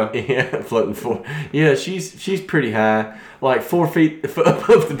 Oh yeah. Yeah, floating for. Yeah, she's pretty high, like 4 feet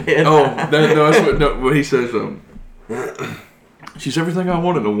above the bed. Oh, no, that's what he says. She's everything I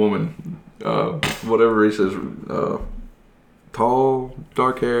want in a woman. Whatever he says. Tall,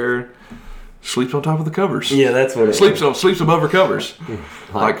 dark hair, sleeps on top of the covers. Yeah, that's what it sleeps above her covers,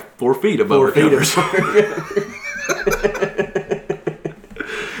 like 4 feet above her covers.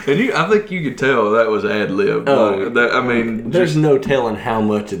 And I think you could tell that was ad lib. Oh, I mean, there's no telling how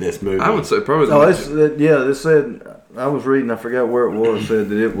much of this movie. I would say probably. Oh, it said, I was reading, I forgot where it was. Said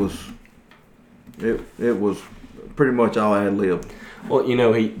that it was pretty much all ad lib. Well, you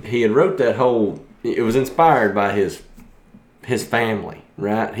know, he had wrote that whole. It was inspired by his family,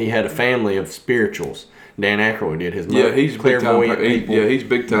 right? He had a family of spirituals. Dan Aykroyd did. His mother, he's clairvoyant people. He's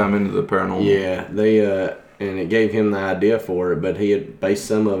big time into the paranormal. Yeah, they and it gave him the idea for it, but he had based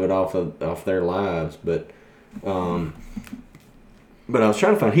some of it off their lives. But I was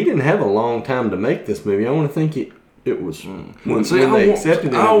trying to find. He didn't have a long time to make this movie. I want to think it was when they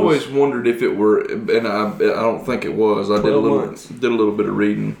accepted it. I always wondered if it were, and I don't think it was. I did a little bit of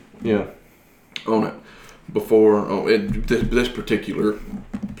reading. Yeah. On it before this particular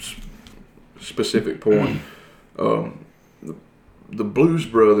specific point. The Blues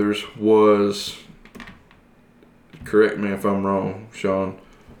Brothers was, correct me if I'm wrong, Sean,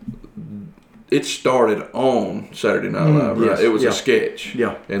 it started on Saturday Night Live, right? Yes, It was a sketch.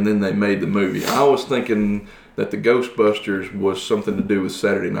 Yeah. And then they made the movie. I was thinking that the Ghostbusters was something to do with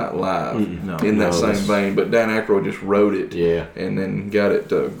Saturday Night Live in that same vein, but Dan Aykroyd just wrote it and then got it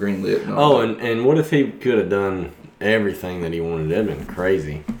greenlit. And what if he could have done everything that he wanted? That'd been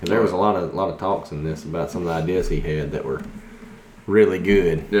crazy. Because there was a lot of talks in this about some of the ideas he had that were really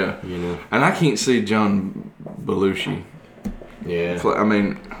good. Yeah. You know. And I can't see John Belushi. Yeah. I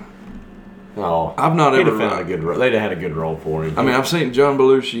mean, I've not ever found a good role. They'd have had a good role for him. I mean, I've seen John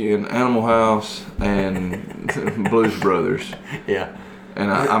Belushi in Animal House and Blues Brothers. Yeah.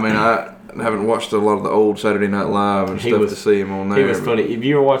 And I haven't watched a lot of the old Saturday Night Live and stuff to see him on there. He was funny. If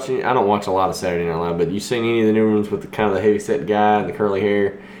you were watching, I don't watch a lot of Saturday Night Live, but you seen any of the new ones with the kind of the heavy set guy and the curly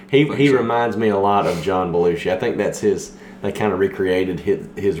hair? He reminds me a lot of John Belushi. I think that's his. They kind of recreated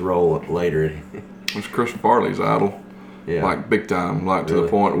his role later. It's Chris Farley's idol. Yeah. Like big time, like to the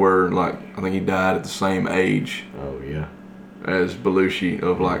point where like I think he died at the same age. Oh yeah. As Belushi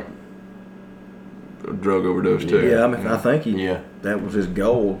of like a drug overdose too. Yeah, I mean I think that was his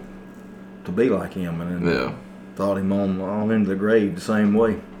goal to be like him, and then thought him on into the grave the same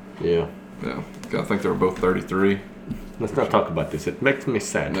way. Yeah. Yeah. I think they were both 33. Let's not talk about this. It makes me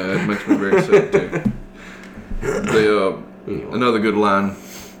sad. Yeah, it makes me very sad too. Another good line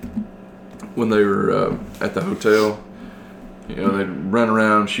when they were at the hotel. You know, they'd run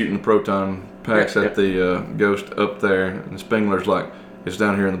around shooting the proton packs at the ghost up there, and Spengler's like, it's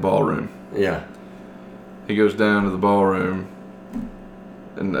down here in the ballroom. Yeah. He goes down to the ballroom,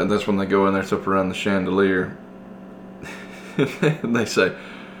 and that's when they go in there, it's up around the chandelier. And they say,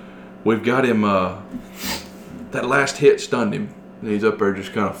 we've got him, that last hit stunned him. And he's up there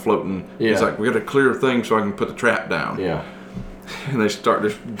just kind of floating. Yeah. He's like, we got to clear a thing so I can put the trap down. Yeah. And they start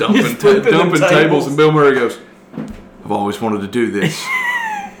just dumping tables, and Bill Murray goes, I've always wanted to do this.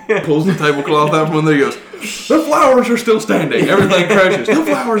 Pulls the tablecloth out from under, he goes, the flowers are still standing. Everything crashes. The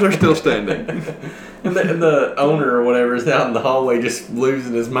flowers are still standing. And the owner or whatever is out in the hallway just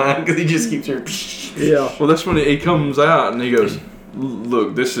losing his mind because he just keeps hearing. Yeah. Well, that's when he comes out and he goes,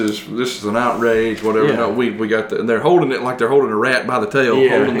 look, this is an outrage, whatever. Yeah. No, we got the, and they're holding it like they're holding a rat by the tail,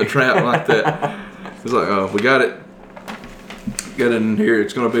 holding the trap like that. It's like, oh, we got it. Get in here.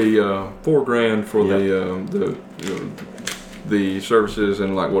 It's going to be $4,000 for the services,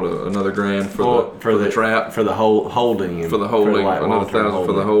 and like another $1,000 for the trap, for the holding, for the holding, another $1,000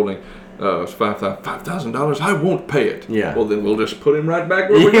 for the holding. It's $5,000. I won't pay it. Yeah. Well, then we'll just put him right back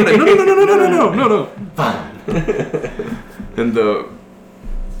where we got him. No. Fine. And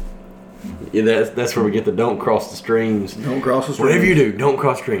Yeah, that's where we get the don't cross the streams. Don't cross the streams. Whatever you do, don't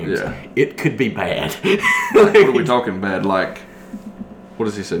cross streams. Yeah. It could be bad. what are we talking bad? Like, what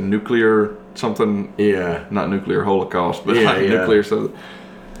does he say? Nuclear something? Yeah. Not nuclear holocaust, but Yeah, like yeah. nuclear something.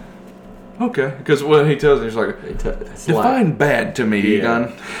 Okay, because when he tells me, he's like, define bad to me, Yeah.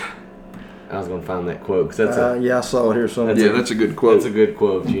 Egon. I was gonna find that quote because that's Yeah, I saw it here somewhere. Yeah, that's a good quote. that's a good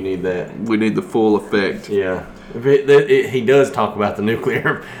quote. You need that. We need the full effect. Yeah. He does talk about the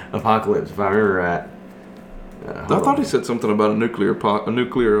nuclear apocalypse, if I remember right. I thought he said something about a nuclear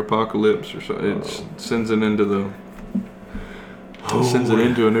apocalypse or something. It sends it into the sends it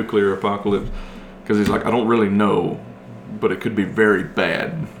into a nuclear apocalypse because he's like, I don't really know, but it could be very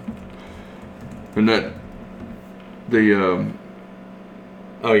bad. And that the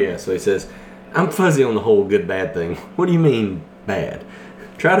Oh yeah, so he says, I'm fuzzy on the whole good bad thing. What do you mean bad?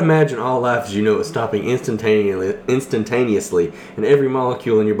 Try to imagine all life as you know it stopping instantaneously and every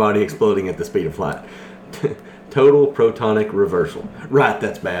molecule in your body exploding at the speed of light. Total protonic reversal. Right,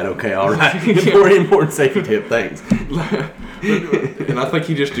 that's bad. Okay, all right. Important safety tip, thanks. and I think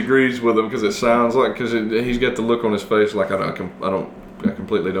he just agrees with him because it sounds like he's got the look on his face like I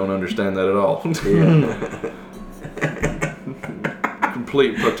completely don't understand that at all.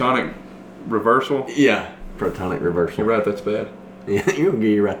 Complete protonic reversal. Yeah, protonic reversal. You're right, that's bad. Yeah,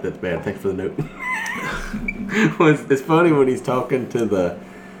 you're right, that's bad. Thanks for the note. Well, it's funny when he's talking to the.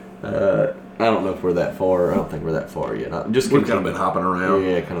 I don't know if we're that far. I don't think we're that far yet. We've kind of been hopping around.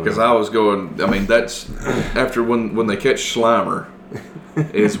 Yeah, kind of. Because I was going. I mean, that's after when they catch Slimer,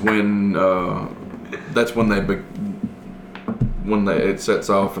 is when that's when it sets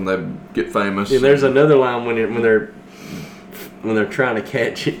off and they get famous. Yeah, there's another line when they're trying to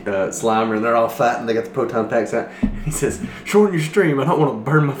catch Slimer and they're all fighting. They got the proton packs out. He says, "Shorten your stream. I don't want to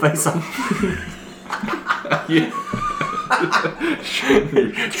burn my face off." Yeah.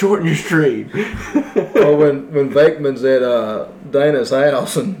 Shorten your stream. Or when Vakeman's at Dana's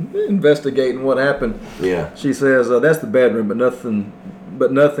house and investigating what happened, Yeah. she says that's the bedroom, but nothing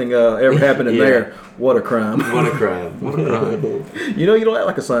ever happened in Yeah. there. What a crime! What a crime. What a crime. You don't act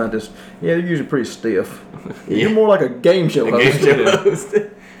like a scientist. Yeah, they're usually pretty stiff. Yeah. You're more like a game show A host. game show host.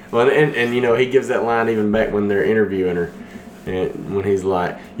 Well, and he gives that line even back when they're interviewing her, and when he's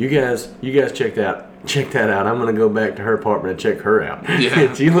like, "You guys check that out. I'm gonna go back to her apartment and check her out." Yeah.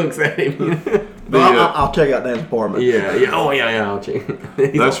 And she looks at him. I'll check out Dan's apartment. Yeah. Oh yeah. I'll check.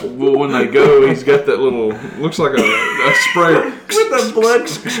 That's when they go. He's got that little looks like a sprayer with the blood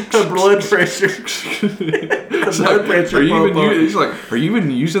pressure. The blood pressure. He's like, are you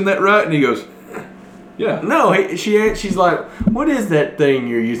even using that right? And he goes, yeah. No, she's like, what is that thing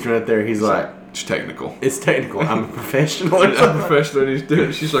you're using right there? He's like, it's technical. it's technical. I'm a professional. I'm a professional. And he's doing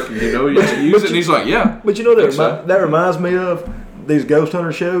it. She's like, you use it. And he's like, yeah. But that reminds me of these ghost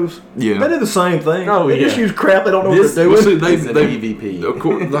hunter shows. Yeah. They do the same thing. Oh, they just yeah. use crap they don't know what they're doing. Well, see, He's an EVP. Of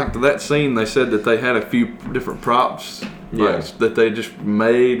course, like that scene, they said that they had a few different props. Yeah. That they just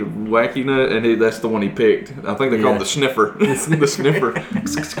made wacky nut, and that's the one he picked. I think they called it the sniffer. The sniffer.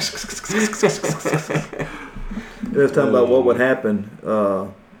 They was talking about what would happen. I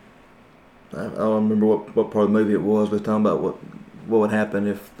don't remember what part of the movie it was, but they was talking about what would happen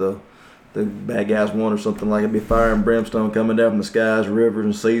if the bad guys won or something like it. It'd be fire and brimstone coming down from the skies, rivers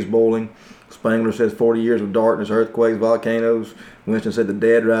and seas boiling. Spangler says 40 years of darkness, earthquakes, volcanoes. Winston said the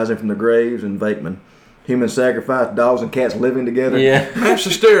dead rising from the graves, and Vakeman, human sacrifice, dogs and cats living together. Yeah. Mass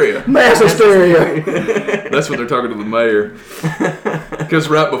hysteria. Mass hysteria. That's when they're talking to the mayor. Because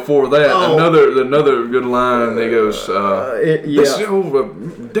right before that, Oh. another good line. He goes, "This is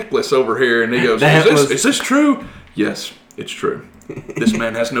dickless over here," and he goes, "Is this true?" Yes, it's true. This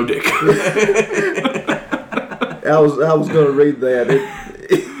man has no dick. I was going to read that.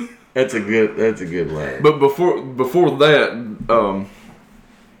 That's a good line. But before that,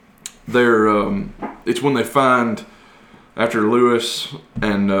 it's when they find after Lewis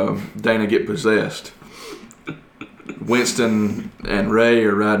and Dana get possessed. Winston and Ray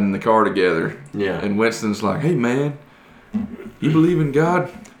are riding in the car together. Yeah. And Winston's like, "Hey man, you believe in God?"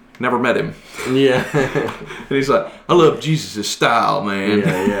 Never met him. Yeah. And he's like, "I love Jesus' style, man."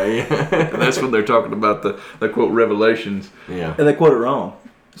 Yeah. And that's when they're talking about they quote Revelations. Yeah. And they quote it wrong.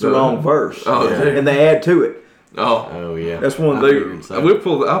 It's the wrong verse. Oh, yeah. And they add to it. Oh yeah. That's one I'll thing.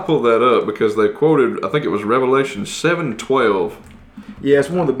 pull that up because they quoted, I think it was Revelation 7:12. Yeah, it's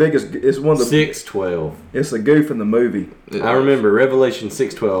one of the biggest. It's one of the. 6:12. It's a goof in the movie. I remember Revelation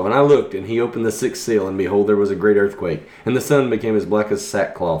 6:12, and I looked, and he opened the sixth seal, and behold, there was a great earthquake, and the sun became as black as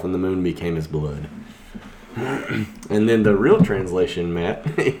sackcloth, and the moon became as blood. And then the real translation, Matt,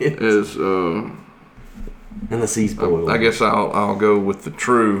 is And the seas boiled. I guess I'll go with the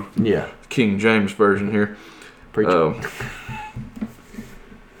true King James version here. Preach it.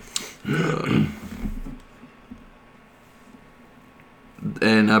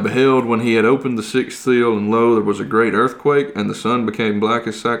 And I beheld when he had opened the sixth seal, and lo, there was a great earthquake, and the sun became black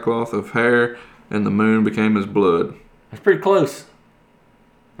as sackcloth of hair, and the moon became as blood. That's pretty close.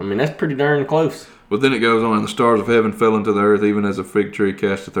 I mean, that's pretty darn close. But then it goes on, and the stars of heaven fell into the earth, even as a fig tree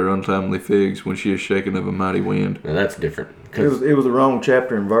casteth their untimely figs when she is shaken of a mighty wind. Now that's different. It was the wrong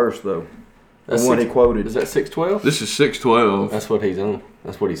chapter and verse, though. The one he quoted. Is that 6:12? This is 6:12. That's what he's on.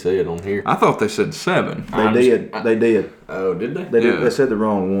 That's what he said on here. I thought they said 7. They did. Oh, did they? They said the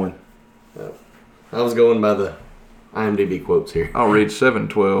wrong one. Oh. I was going by the IMDb quotes here. I'll read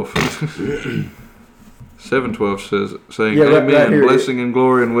 7:12. 7:12 says, saying, Yeah, Amen, right here. blessing and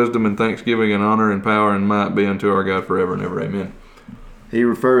glory and wisdom and thanksgiving and honor and power and might be unto our God forever and ever. Amen. He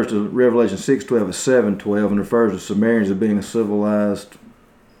refers to Revelation 6:12 as 7:12 and refers to Sumerians as being a civilized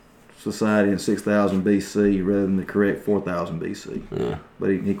society in 6000 BC rather than the correct 4000 BC. Yeah. But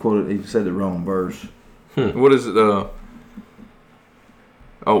he said the wrong verse. What is it?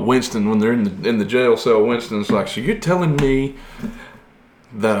 Winston, when they're in the jail cell, Winston's like, so you're telling me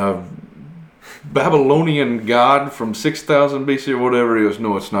that a Babylonian god from 6000 BC or whatever he was?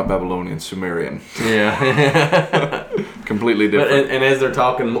 No, it's not Babylonian, Sumerian. Yeah. Completely different. And as they're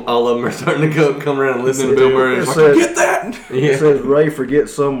talking, all of them are starting to come around and listen And to Bill him. Murray's like, says- get that! It says Ray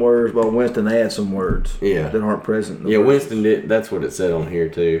forgets some words while Winston adds some words that aren't present in the verse. Winston did. That's what it said on here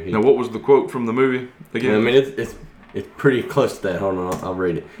too. Now, what was the quote from the movie again? I mean, it's pretty close to that. Hold on, I'll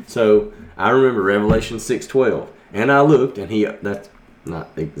read it. So I remember Revelation 6:12, and I looked, and that's not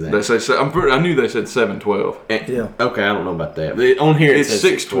exact. They say, I knew they said 7:12. Yeah. Okay, I don't know about that. But on here It's says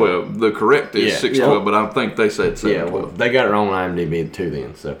 6:12. The correct is 6:12, but I think they said 7:12. Yeah, well, they got it wrong on IMDb too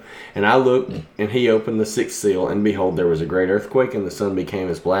then. So, and I looked, and he opened the sixth seal, and behold, there was a great earthquake, and the sun became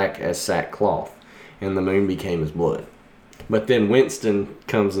as black as sackcloth, and the moon became as blood. But then Winston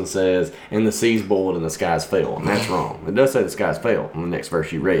comes and says, and the seas boiled and the skies fell, and that's wrong. It does say the skies fell in the next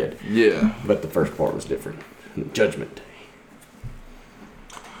verse you read. Yeah. But the first part was different. Judgment Day.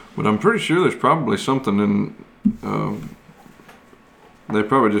 But I'm pretty sure there's probably something in. They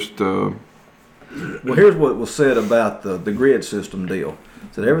probably just. Well, here's what was said about the grid system deal.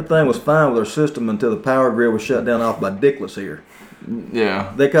 It said everything was fine with our system until the power grid was shut down off by Dickless here.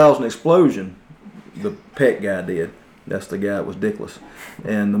 Yeah. They caused an explosion. The Peck guy did. That's the guy that was Dickless.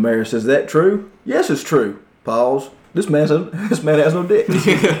 And the mayor says, "Is that true?" "Yes, it's true." Pause. This man has no dick.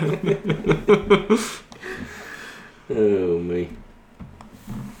 Oh, me.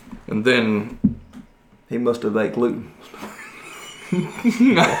 And then. He must have ate gluten.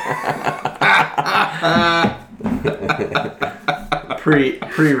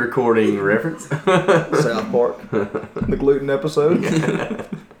 Pre-recording reference. South Park. The gluten episode.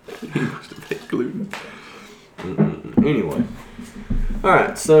 Gluten. Anyway.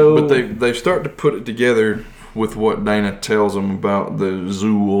 Alright, so... But they start to put it together with what Dana tells them about the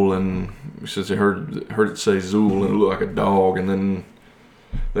Zool, and he says they heard it say Zool and it looked like a dog, and then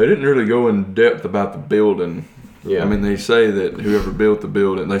they didn't really go in depth about the building. Yeah. I mean, they say that whoever built the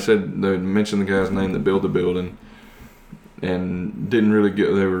building, they mentioned the guy's name that built the building, and didn't really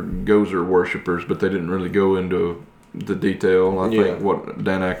they were Gozer worshippers, but they didn't really go into the detail. I think what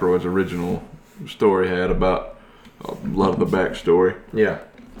Dan Aykroyd's original story had about a lot of the backstory. Yeah.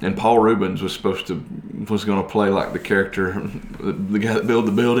 And Paul Rubens was going to play like the character, the guy that built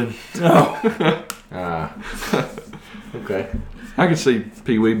the building. Oh. Okay. I could see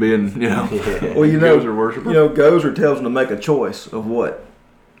Pee Wee being, Well, Gozer worshiper. Gozer tells them to make a choice of what.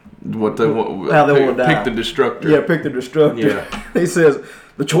 What they want. How they want to die. Pick the destructor. Yeah, pick the destructor. Yeah. He says,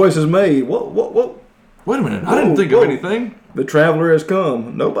 the choice is made. What? Wait a minute. I didn't think of anything. The traveler has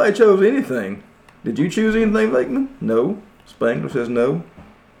come. Nobody chose anything. Did you choose anything, Lakeman? No. Spangler says no.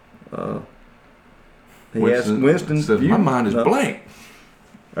 He asked Winston. Says, my mind is blank.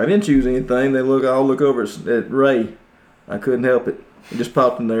 I didn't choose anything. I'll look over at Ray. I couldn't help it. It just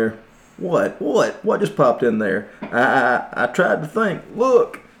popped in there. What just popped in there? I tried to think.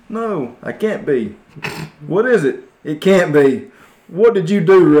 Look. No, I can't be. What is it? It can't be. What did you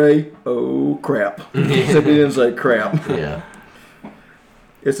do, Ray? Oh, crap. Except he didn't say crap. Yeah.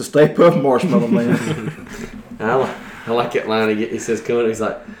 It's a Stay Puft Marshmallow Man. I like that line. He says, he's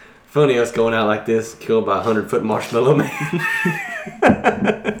like, funny us going out like this, killed by a 100-foot marshmallow man.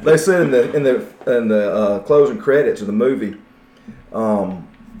 They said in the closing credits of the movie, when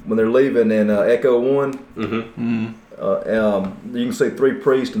they're leaving in Echo 1, you can see 3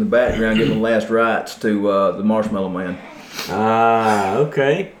 priests in the background giving the last rites to the Marshmallow Man. Ah,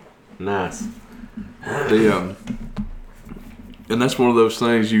 okay. Nice. And that's one of those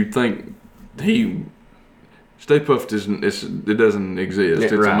things you think Stay Puft it doesn't exist.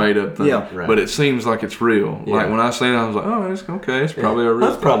 It's a made up thing. Yeah, but it seems like it's real. Yeah. Like when I seen it, I was like, oh, it's okay. It's probably a real.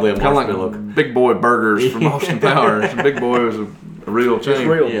 That's probably a marshmallow. Like Big Boy Burgers from Austin Powers. Big Boy was a real chain. It's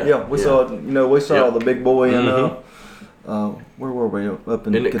real. Yeah, we saw it. We saw the Big Boy in where were we? Up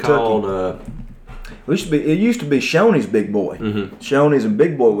in Kentucky. Called? It used to be Shoney's Big Boy. Shoney's and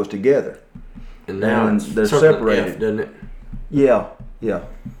Big Boy was together. And now they're separated, doesn't it? Yeah.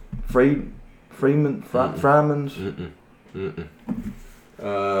 Freeman's.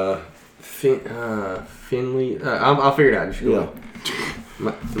 Finley. I'll figure it out. Just go.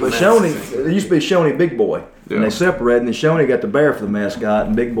 But Shoney, it used to be Shoney Big Boy, and they separated. And then Shoney got the bear for the mascot,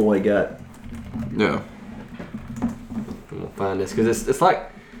 and Big Boy got. Yeah. I'm gonna find this because it's like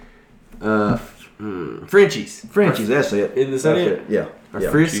Frenchies. Frenchies, that's it. Is that it? Yeah.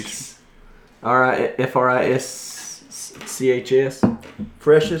 Frisks. Frischs.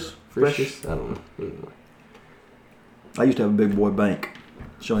 Freshes. Freshes. I don't know. Anyway. I used to have a Big Boy bank.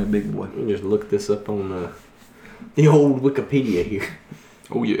 Showing Big Boy. You can just look this up on the old Wikipedia here.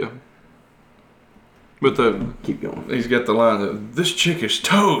 Oh yeah. But keep going. He's got the line that this chick is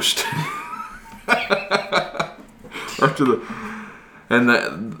toast.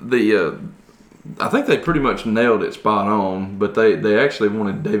 I think they pretty much nailed it spot on, but they actually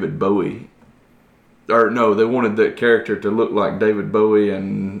wanted David Bowie. Or no, they wanted that character to look like David Bowie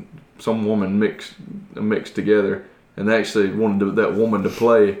and some woman mixed together, and they actually wanted that woman to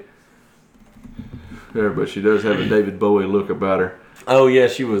play her, but she does have a David Bowie look about her. Oh yeah,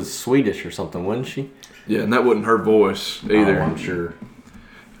 she was Swedish or something, wasn't she? Yeah, and that wasn't her voice either. Oh, I'm sure.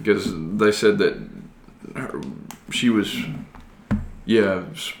 Because they said that she was,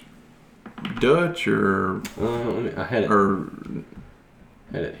 Dutch or. I had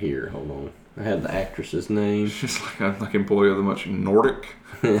it here. Hold on. I had the actress's name. She's like employee of the much Nordic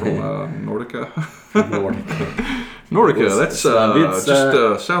from Nordica. Nordica. That's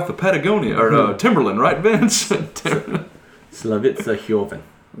just south of Patagonia or Timberland, right, Vince? Slavica Hjoven.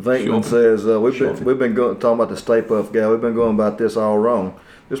 Venkman says we've been talking about the Stay Puft guy. We've been going about this all wrong.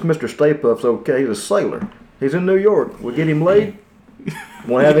 This Mr. Stay Puft's okay. He's a sailor. He's in New York. We'll get him laid.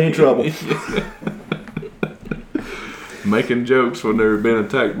 Won't have any trouble. Making jokes when they're being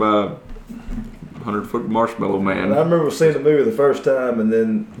attacked by a 100-foot marshmallow man. And I remember seeing the movie the first time, and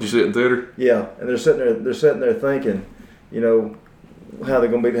then did you see it in theater? Yeah, and they're sitting there thinking, how they're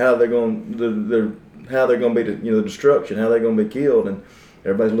going to be, the destruction, how they're going to be killed, and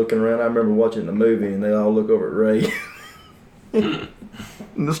everybody's looking around. I remember watching the movie, and they all look over at Ray. And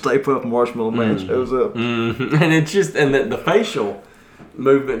the Stay Puft Marshmallow Man shows up, and it's just the facial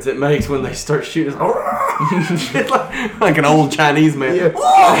movements it makes when they start shooting. It's like an old Chinese man. Yeah.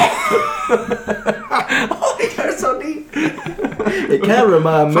 Oh, they're so deep. It kind of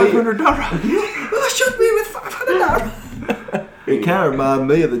reminds me. $500. Shoot me with $500. It kind of reminds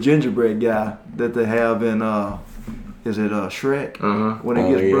me of the gingerbread guy that they have in. Is it Shrek? When he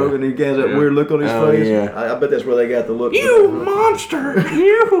gets broken, he has that weird look on his face. Yeah. I bet that's where they got the look. You monster!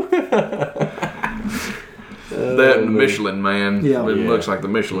 You. That Michelin Man. Yeah. It looks like the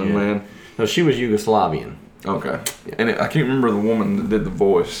Michelin Man. No, she was Yugoslavian. Okay. Yeah. And I can't remember the woman that did the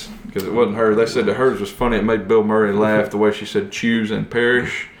voice because it wasn't her. They said that hers was funny. It made Bill Murray laugh the way she said choose and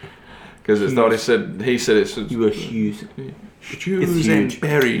perish. Because it thought he said it said you were choose and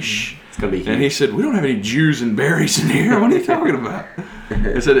perish. It's gonna be huge. And he said, we don't have any Jews and berries in here. What are you talking about?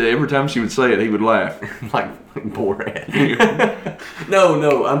 He said every time she would say it, he would laugh. like Borat.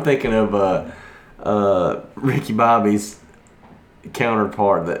 No, I'm thinking of Ricky Bobby's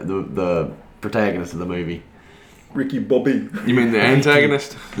counterpart, the protagonist of the movie. Ricky Bobby. You mean the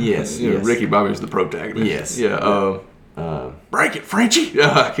antagonist? Yes. Ricky Bobby's the protagonist. Yes. Yeah. Break it, Frenchie.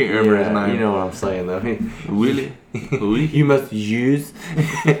 I can't remember his name. You know what I'm saying, though. Willie. You must use.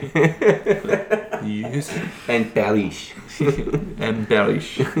 Use. And perish. And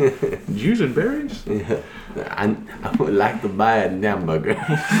perish. Jews and berries? Yeah. I would like to buy a hamburger.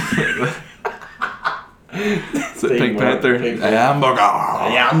 Is it Pink Panther? Hamburger.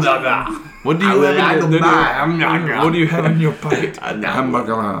 What do you What do you have in your plate? A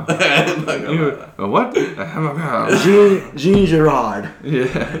hamburger. What? A hamburger. Jean Girard. Yeah.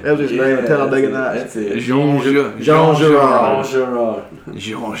 That was his name in Talladega Nights. That's it. Jean Girard.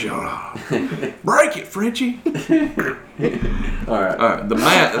 Break it, Frenchie. All right. The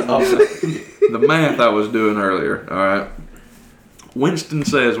math I was doing earlier. All right. Winston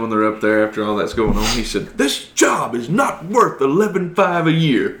says when they're up there after all that's going on, he said, "This job is not worth $11,500 a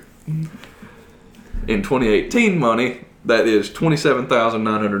year." In 2018 money, that is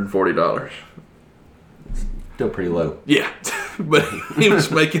 $27,940. Still pretty low. Yeah, but he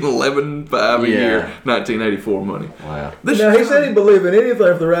was making $11,500 a year, Yeah. 1984 money. Wow. This Now, he said he'd believe in anything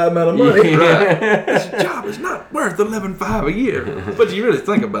for the right amount of money. Right. This job is not worth $11,500 a year. But you really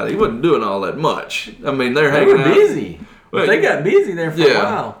think about it, he wasn't doing all that much. I mean, they're They hanging were out. busy. Well, They got busy there for a Yeah.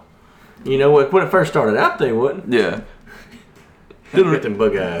 while. You know what? When it first started out, they wouldn't. Yeah. Didn't with them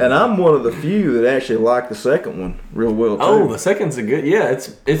bug eyes. And I'm one of the few that actually like the second one real well, too. Oh, the second's a good. Yeah,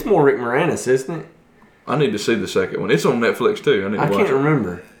 it's more Rick Moranis, isn't it? I need to see the second one. It's on Netflix too. I need to I watch can't it.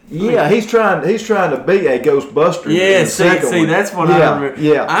 remember. Yeah, he's trying to be a Ghostbuster. in Yeah, the second see, one. that's what yeah, I remember.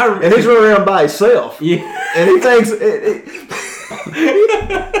 Yeah, I rem- and he's running around by himself. Yeah. And he thinks,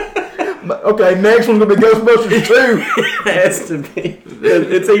 okay, next one's gonna be Ghostbusters 2. It has to be.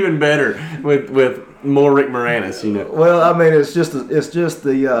 It's even better with more Rick Moranis, you know. Well, I mean, it's just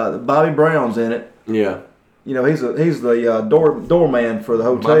the Bobby Brown's in it. Yeah. You know, he's the doorman for the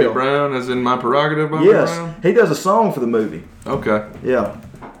hotel. Bobby Brown, as in My Prerogative. Bobby Yes, Brown. he does a song for the movie. Okay. Yeah,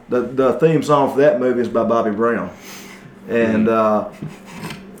 the theme song for that movie is by Bobby Brown, and I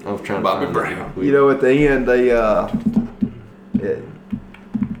was trying to Bobby find Brown. it. you know, at the end they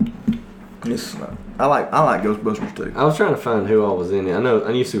I like Ghostbusters too. I was trying to find who all was in it.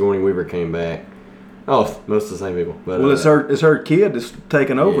 I knew Sigourney Weaver came back. Oh, most of the same people. But Well, it's her kid that's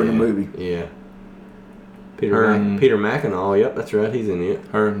taking over in the movie. Yeah. Her and- Peter McInall. Yep, that's right. He's in it.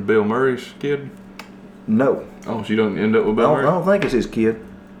 Her and Bill Murray's kid. No, Oh, she don't end up with I Bill don't, Murray. I don't think it's his kid.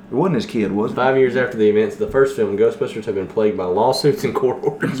 It wasn't his kid, was it? 5 years after the events of the first film, Ghostbusters have been plagued by lawsuits and court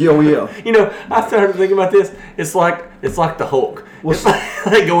orders. Yeah, oh, yeah. You know, I started thinking about this. It's like the Hulk. It's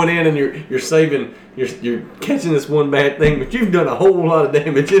like going in and you're saving, you're catching this one bad thing, but you've done a whole lot of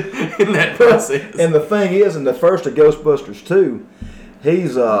damage in that process. And the thing is, in the first of Ghostbusters 2,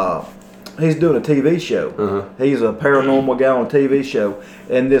 he's doing a TV show. Uh-huh. He's a paranormal guy on a TV show,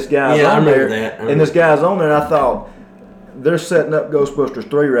 and this guy's Yeah, I on remember there. that. I remember And this guy's on there, and I thought they're setting up Ghostbusters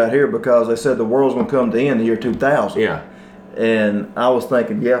 3 right here because they said the world's going to come to end in the year 2000. Yeah. And I was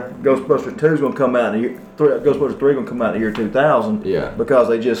thinking, yeah, Ghostbusters 2 is going to come out in the year. Ghostbusters 3 is going to come out in the year 2000. Yeah. Because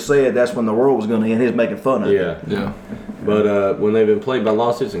they just said that's when the world was going to end. He's making fun of it. Yeah. Yeah. But when they've been plagued by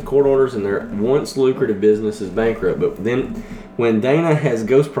lawsuits and court orders and their once lucrative business is bankrupt. But then when Dana has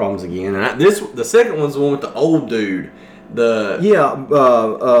ghost problems again, and the second one's the one with the old dude.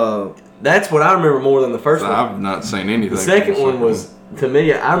 Yeah. That's what I remember more than the first one. I've not seen anything. The second one was, to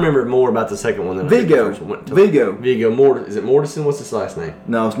me, I remember more about the second one than I did the Vigo. first one. Vigo. Vigo. Is it Mortensen? What's his last name?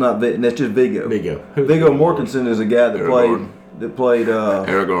 No, it's not. That's just Vigo. Vigo. Viggo Mortensen is a guy that Aragorn. played.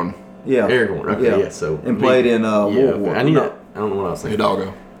 Aragorn. Yeah. Aragorn. Okay, yeah. So and played in World War. I need that. I don't know what I was saying.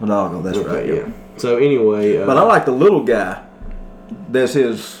 Hidalgo. Hidalgo. That's Okay, right. yeah. So anyway, But I like the little guy. That's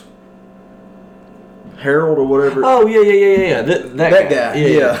his Harold or whatever. Oh yeah. That guy.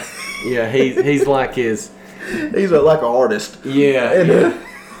 Yeah. Yeah. He's like his. He's like an artist. Yeah. And,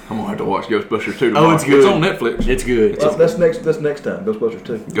 I'm gonna have to watch Ghostbusters 2 tomorrow. Oh, it's good. It's on Netflix. It's good. that's next time. Ghostbusters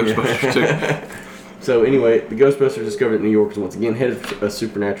 2. Ghostbusters 2. So anyway, the Ghostbusters discovered that New York is once again headed for a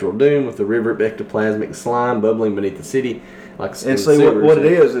supernatural doom, with the river of ectoplasmic slime bubbling beneath the city. Like And see what it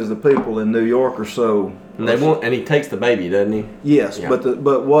is the people in New York are so. And he takes the baby, doesn't he? Yes, Yeah.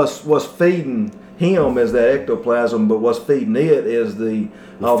 but what's feeding him is that ectoplasm, but what's feeding it is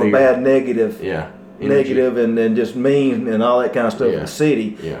all the fear. bad negative. Yeah. Negative and just mean and all that kind of stuff in Yeah. the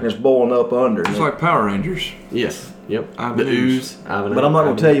city, Yeah. and it's boiling up under. It's like Power Rangers. Yes. Yep. Ivan The Ooze. ooze. Ivan But I'm not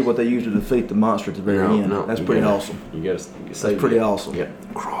going Ivan to tell you Ooze. what they use to defeat the monster at the very end. No, That's you pretty gotta- awesome. You got to say pretty awesome. Yeah.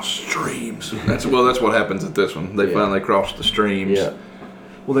 Cross streams. That's what happens at this one. They Yeah. finally cross the streams. Yeah.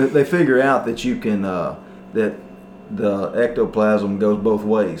 Well, they figure out that you can that the ectoplasm goes both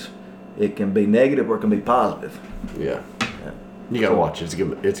ways. It can be negative or it can be positive. Yeah. You gotta watch it. It's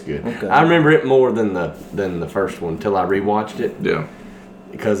good. It's good. Okay. I remember it more than the first one until I rewatched it, Yeah.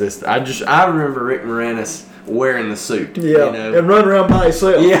 because I remember Rick Moranis wearing the suit. Yeah, You know? and run around by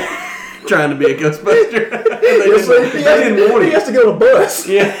himself. Yeah. Trying to be a Ghostbuster. Yes, they didn't want he him. has to get on a bus.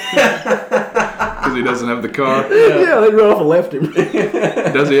 Yeah. Because he doesn't have the car. Yeah, they run off and left him.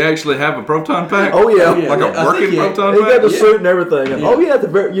 Does he actually have a proton pack? Oh yeah, yeah. Like a I think working he- proton he pack? got the suit and everything. And, Yeah. oh yeah, at the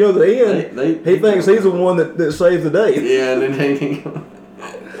very, the end, They- he thinks he's the one that saves the day. Yeah, and then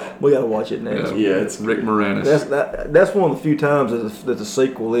We gotta watch it next. yeah, it's Rick Moranis. That's one of the few times that the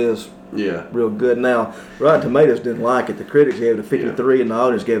sequel is yeah. real good. Now, Rotten Tomatoes didn't like it. The critics gave it a 53, and the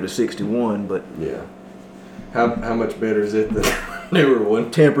audience gave it a 61. But Yeah. How much better is it than the newer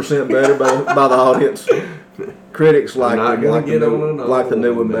one? 10% better by the audience. Critics I'm like not the, gonna like, the get new, on like the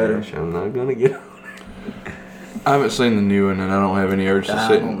new one better. Bash. I'm not gonna get on. I haven't seen the new one, and I don't have any urge to I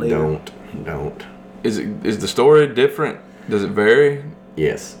sit don't and. either. Don't. Is the story different? Does it vary?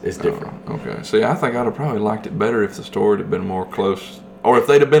 Yes, it's different. Okay. See, I think I'd have probably liked it better if the story had been more close, or if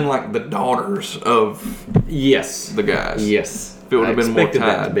they'd have been like the daughters of Yes. the guys. Yes. If it would have been more expected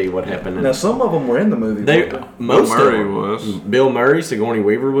that to tied. be what happened. Now some of them were in the movie. Most Bill Murray of them. was. Bill Murray, Sigourney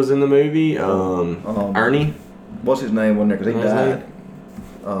Weaver was in the movie. Ernie. What's his name? Wasn't there? Because he What was his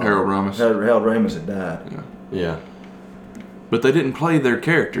died. Harold Ramis. Harold Ramis had died. Yeah. But they didn't play their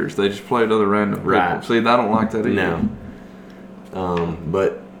characters. They just played other random people. Right. See, I don't like that either. No.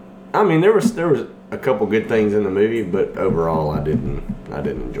 But I mean, there was a couple good things in the movie, but overall, I didn't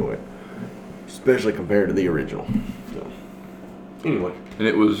enjoy it, especially compared to the original. So, anyway, And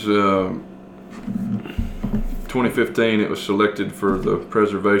it was 2015. It was selected for the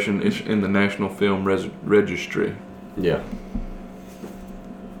preservation in the National Film Registry. yeah,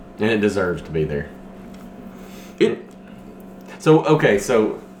 and it deserves to be there.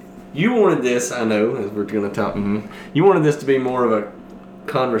 So you wanted this, I know, as we're going to talk. Mm-hmm. You wanted this to be more of a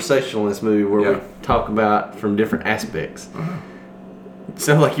conversationalist movie where Yeah. we talk about from different aspects.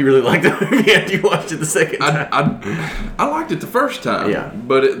 Sounds like you really liked the movie after you watched it the second time. I liked it the first time. Yeah.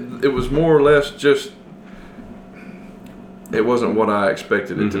 But it was more or less just. It wasn't what I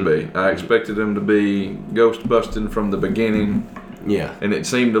expected it to be. I expected them to be ghost busting from the beginning, Yeah. and it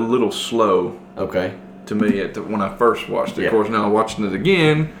seemed a little slow Okay. to me when I first watched it. Yeah. Of course, now watching it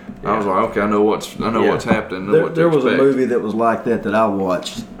again, I was like, okay, I know what's happening. I know what to There was a expect. movie that was like that I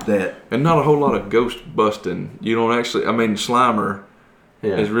watched that. And not a whole lot of ghost busting. You don't actually. I mean, Slimer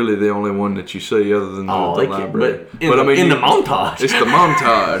Yeah. is really the only one that you see other than the library. But in the montage, It's the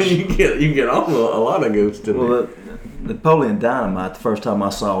montage. you get a lot of ghosts in there. Well, Napoleon Dynamite. The first time I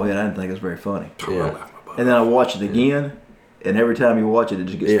saw it, I didn't think it was very funny. Yeah. And then I watched it again, and every time you watch it, it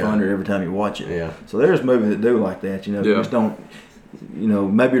just gets Yeah. funnier every time you watch it. Yeah. So there's movies that do like that. You Yeah. just don't.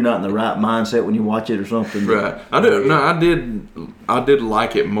 Maybe you're not in the right mindset when you watch it or something. Right. I did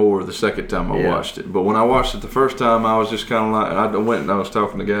like it more the second time I watched it. But when I watched it the first time, I was just kind of like, I went and I was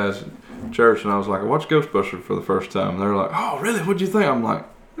talking to guys at church, and I was like, I watched Ghostbusters for the first time. And they're like, oh, really? What'd you think? I'm like,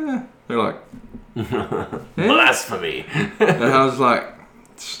 They're like, blasphemy. And I was like,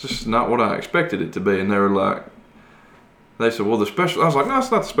 it's just not what I expected it to be. And they were like, they said, well, the special. I was like, no,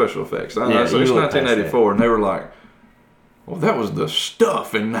 it's not the special effects. I said, it's 1984. And they were like, well, that was the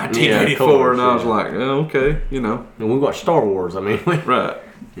stuff in 1984. Course, and I was like, oh, okay, And we watched Star Wars. I mean, right.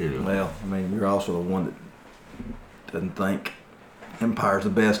 Well, I mean, you're also the one that doesn't think Empire's the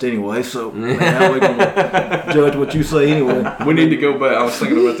best anyway, so how are we going to judge what you say anyway? We need to go back. I was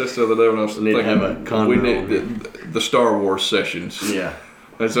thinking about this the other day when I was need thinking. to have a we need the Star Wars sessions. Yeah.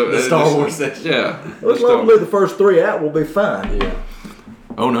 And so The Star Wars sessions. Yeah. Let's let them do the first three out. We'll be fine. Yeah.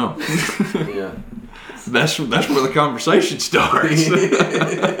 Oh no. Yeah. That's where the conversation starts.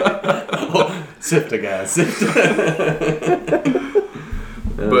 Sifta, guys.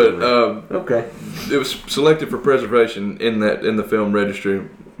 But okay. it was selected for preservation in the film registry.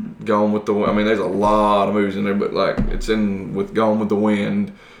 Gone with the Wind. I mean, there's a lot of movies in there, but like it's in with Gone with the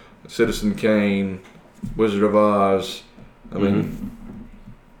Wind, Citizen Kane, Wizard of Oz. I mean,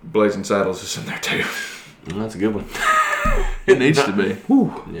 Blazing Saddles is in there too. That's a good one. It needs to be.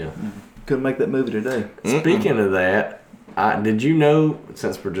 Yeah. Couldn't make that movie today. Speaking of that, did you know,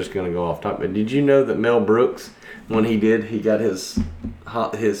 since we're just going to go off topic, did you know that Mel Brooks, when he got his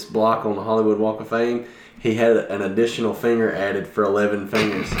block on the Hollywood Walk of Fame, he had an additional finger added for 11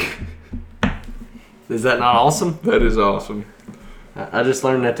 fingers? Is that not awesome? That is awesome. I just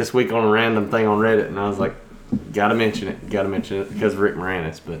learned that this week on a random thing on Reddit, and I was like, gotta mention it because of Rick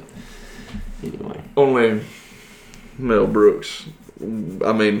Moranis. But anyway, Only Mel Brooks,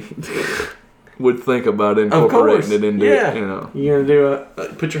 I mean, would think about incorporating it into it. You're gonna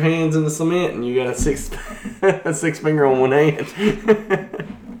put your hands in the cement, and you got a six finger on one hand.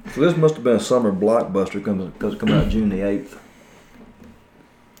 So this must have been a summer blockbuster because it came out June the 8th.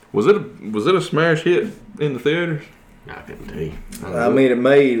 Was it a smash hit in the theaters? I couldn't tell you. I mean, it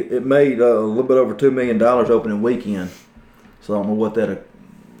made a little bit over $2 million opening weekend. So I don't know what that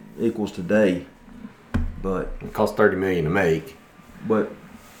equals today, but It cost $30 million to make. but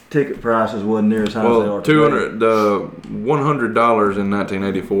ticket prices wasn't near as high as they are today. $100 in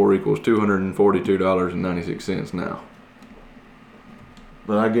 1984 equals $242.96 now.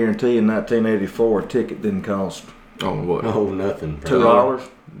 But I guarantee in 1984 a ticket didn't cost Oh, what? Oh, nothing. $2.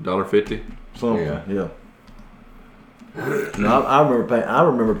 $1.50. Something. Yeah. Yeah. No, I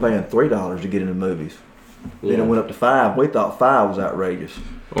remember paying $3 to get into movies. Then it went up to $5. We thought $5 was outrageous.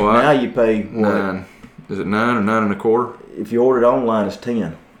 Well, Now you pay what? $9. Is it $9 or $9.25? If you order it online, it's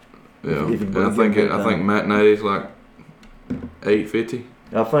 $10. Yeah. If you And I think matinee's like $8.50.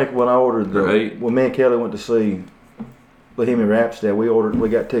 I think when I ordered Or $8. when me and Kelly went to see Bohemian Rhapsody, we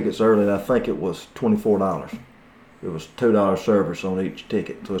got tickets early, and I think it was $24. It was $2 service on each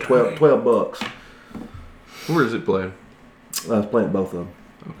ticket, so it's $12. Where is it playing? I was playing both of them.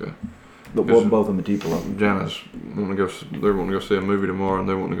 Okay. But both of them are cheaper. Jana's want to go. They're wanting to go see a movie tomorrow, and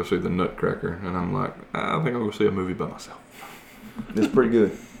they want to go see The Nutcracker. And I'm like, I think I'll go see a movie by myself. It's pretty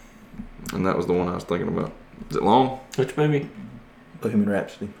good. And that was the one I was thinking about. Is it long? Which movie? Bohemian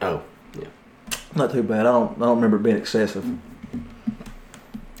Rhapsody. Oh, yeah. Not too bad. I don't remember it being excessive. I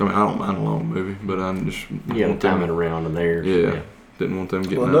mean, I don't mind a long movie, but I just You got to time it around in there. Yeah. Didn't want them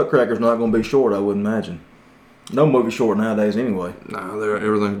getting. Well, Nutcracker's not going to be short, I wouldn't imagine. No movie's short nowadays anyway. Nah,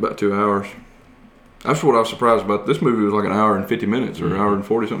 everything's about 2 hours. That's what I was surprised about. This movie was like an hour and 50 minutes or an hour and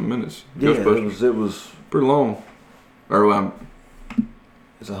 40 something minutes. Yeah, it was pretty long. Or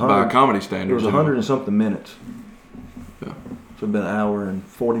it's by comedy It standards. was 100 and something minutes. Yeah. So about an hour and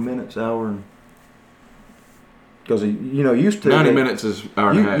 40 minutes, because used to 90 minutes is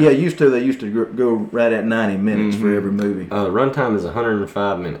hour and a half. Yeah, used to go right at 90 minutes for every movie. The runtime is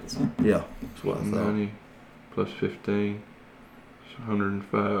 105 minutes. Yeah, that's what I thought. 90 plus 15, so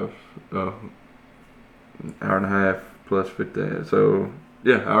 105. Hour and a half plus 15. So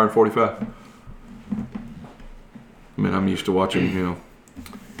yeah, hour and 45. I mean, I'm used to watching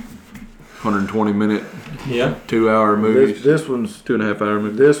 120 minute, 2 hour movies. This one's 2.5 hour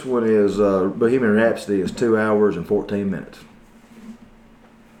movie. This one is Bohemian Rhapsody is 2 hours and 14 minutes.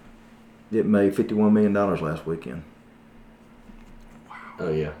 It made $51 million last weekend. Wow.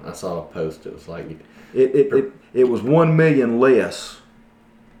 Oh yeah, I saw a post. It was like it was $1 million less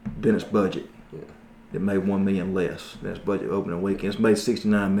than its budget. Yeah. It made $1 million less than its budget opening weekend. It's made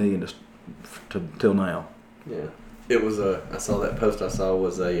 $69 million till now. Yeah. It was I saw that post. I saw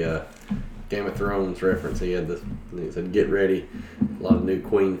was a Game of Thrones reference. He had this. He said, "Get ready, a lot of new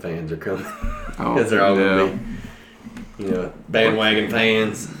Queen fans are coming because they're all gonna be, bandwagon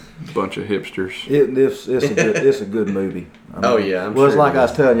fans." Bunch of hipsters. It's a good movie. It's like I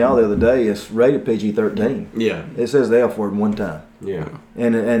was telling y'all the other day. It's rated PG-13. Yeah. It says the F word one time. Yeah.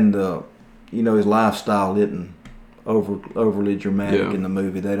 And his lifestyle isn't overly dramatic in the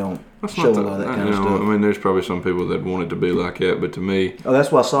movie. They don't show a lot of that kind of stuff. I mean, there's probably some people that want it to be like that, but to me,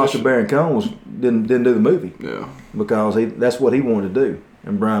 that's why Sacha Baron Cohen didn't do the movie. Yeah, because that's what he wanted to do,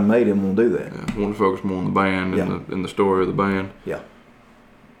 and Brian made him want to do that. Yeah, wanted to focus more on the band and the story of the band. Yeah,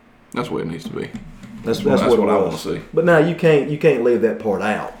 that's what it needs to be. That's what I want to see. But now you can't leave that part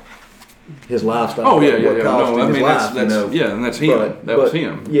out. His lifestyle. Oh yeah. No, I mean that's and that's him. That was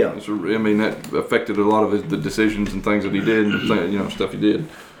him. Yeah. I mean that affected a lot of the decisions and things that he did, and stuff he did.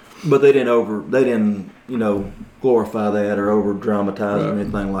 But they didn't glorify that or over dramatize it or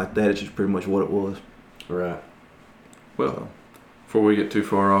anything like that. It's just pretty much what it was. Right. Well, before we get too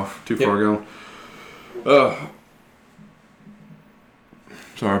far gone.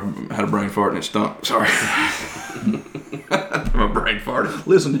 Sorry, I had a brain fart and it stunk. Sorry. My brain farted.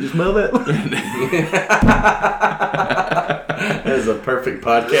 Listen, did you smell that? That is a perfect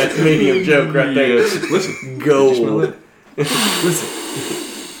podcast medium joke right there. Yes. Listen. Go. Did you smell it? Listen.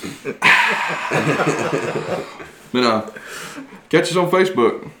 Then, catch us on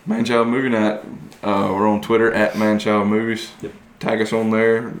Facebook, Manchild Movie Night. We're on Twitter at Manchild Movies. Yep. Tag us on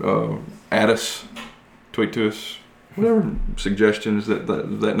there. Add us. Tweet to us. Whatever suggestions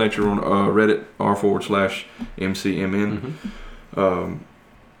that nature on Reddit r/MCMN.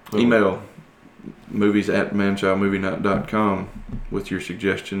 Email movies@manchildmovienight.com with your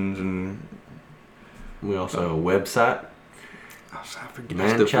suggestions, and we also have a website.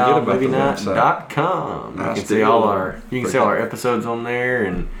 manchildmovienight.com. You can see all our episodes on there,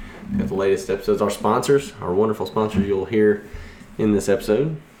 and got the latest episodes. Our sponsors, our wonderful sponsors, you'll hear in this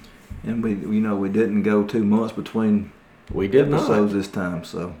episode. And we didn't go 2 months between episodes this time,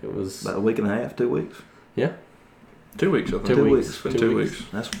 so it was about a week and a half, 2 weeks. Yeah, 2 weeks. I think. 2 weeks. It's been 2 weeks.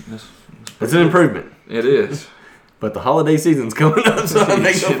 That's an improvement. It is. But the holiday season's coming up, so I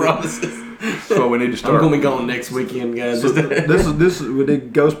make no promises. So we need to start. I'm gonna be gone next weekend, guys. So this we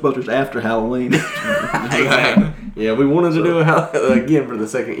did Ghostbusters after Halloween. Exactly. Yeah, we wanted to do again for the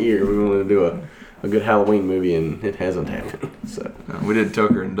second year. We wanted to do a good Halloween movie, and it hasn't happened. So we did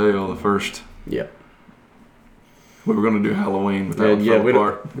Tucker and Dale the first. Yeah. We were going to do Halloween, but that fell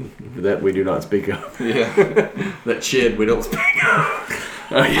apart. That we do not speak of. Yeah. That shed we don't speak of.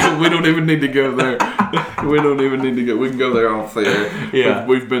 Yeah, we don't even need to go there. We don't even need to go. We can go there off the air. Yeah.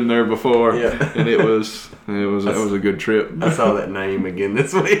 We've been there before. Yeah. And it was a good trip. I saw that name again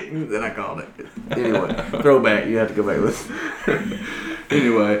this week, then I called it. Anyway, throwback. You have to go back and listen.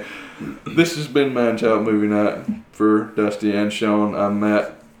 Anyway, this has been Manchild Movie Night for Dusty and Sean. I'm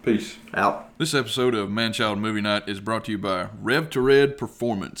Matt. Peace. Out. This episode of Man-Child Movie Night is brought to you by Rev to Red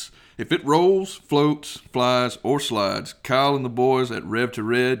Performance. If it rolls, floats, flies, or slides, Kyle and the boys at Rev to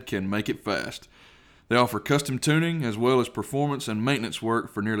Red can make it fast. They offer custom tuning as well as performance and maintenance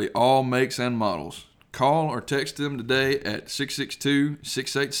work for nearly all makes and models. Call or text them today at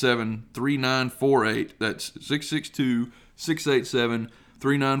 662-687-3948. That's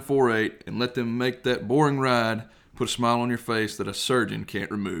 662-687-3948, and let them make that boring ride put a smile on your face that a surgeon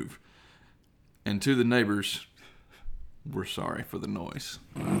can't remove. And to the neighbors, we're sorry for the noise.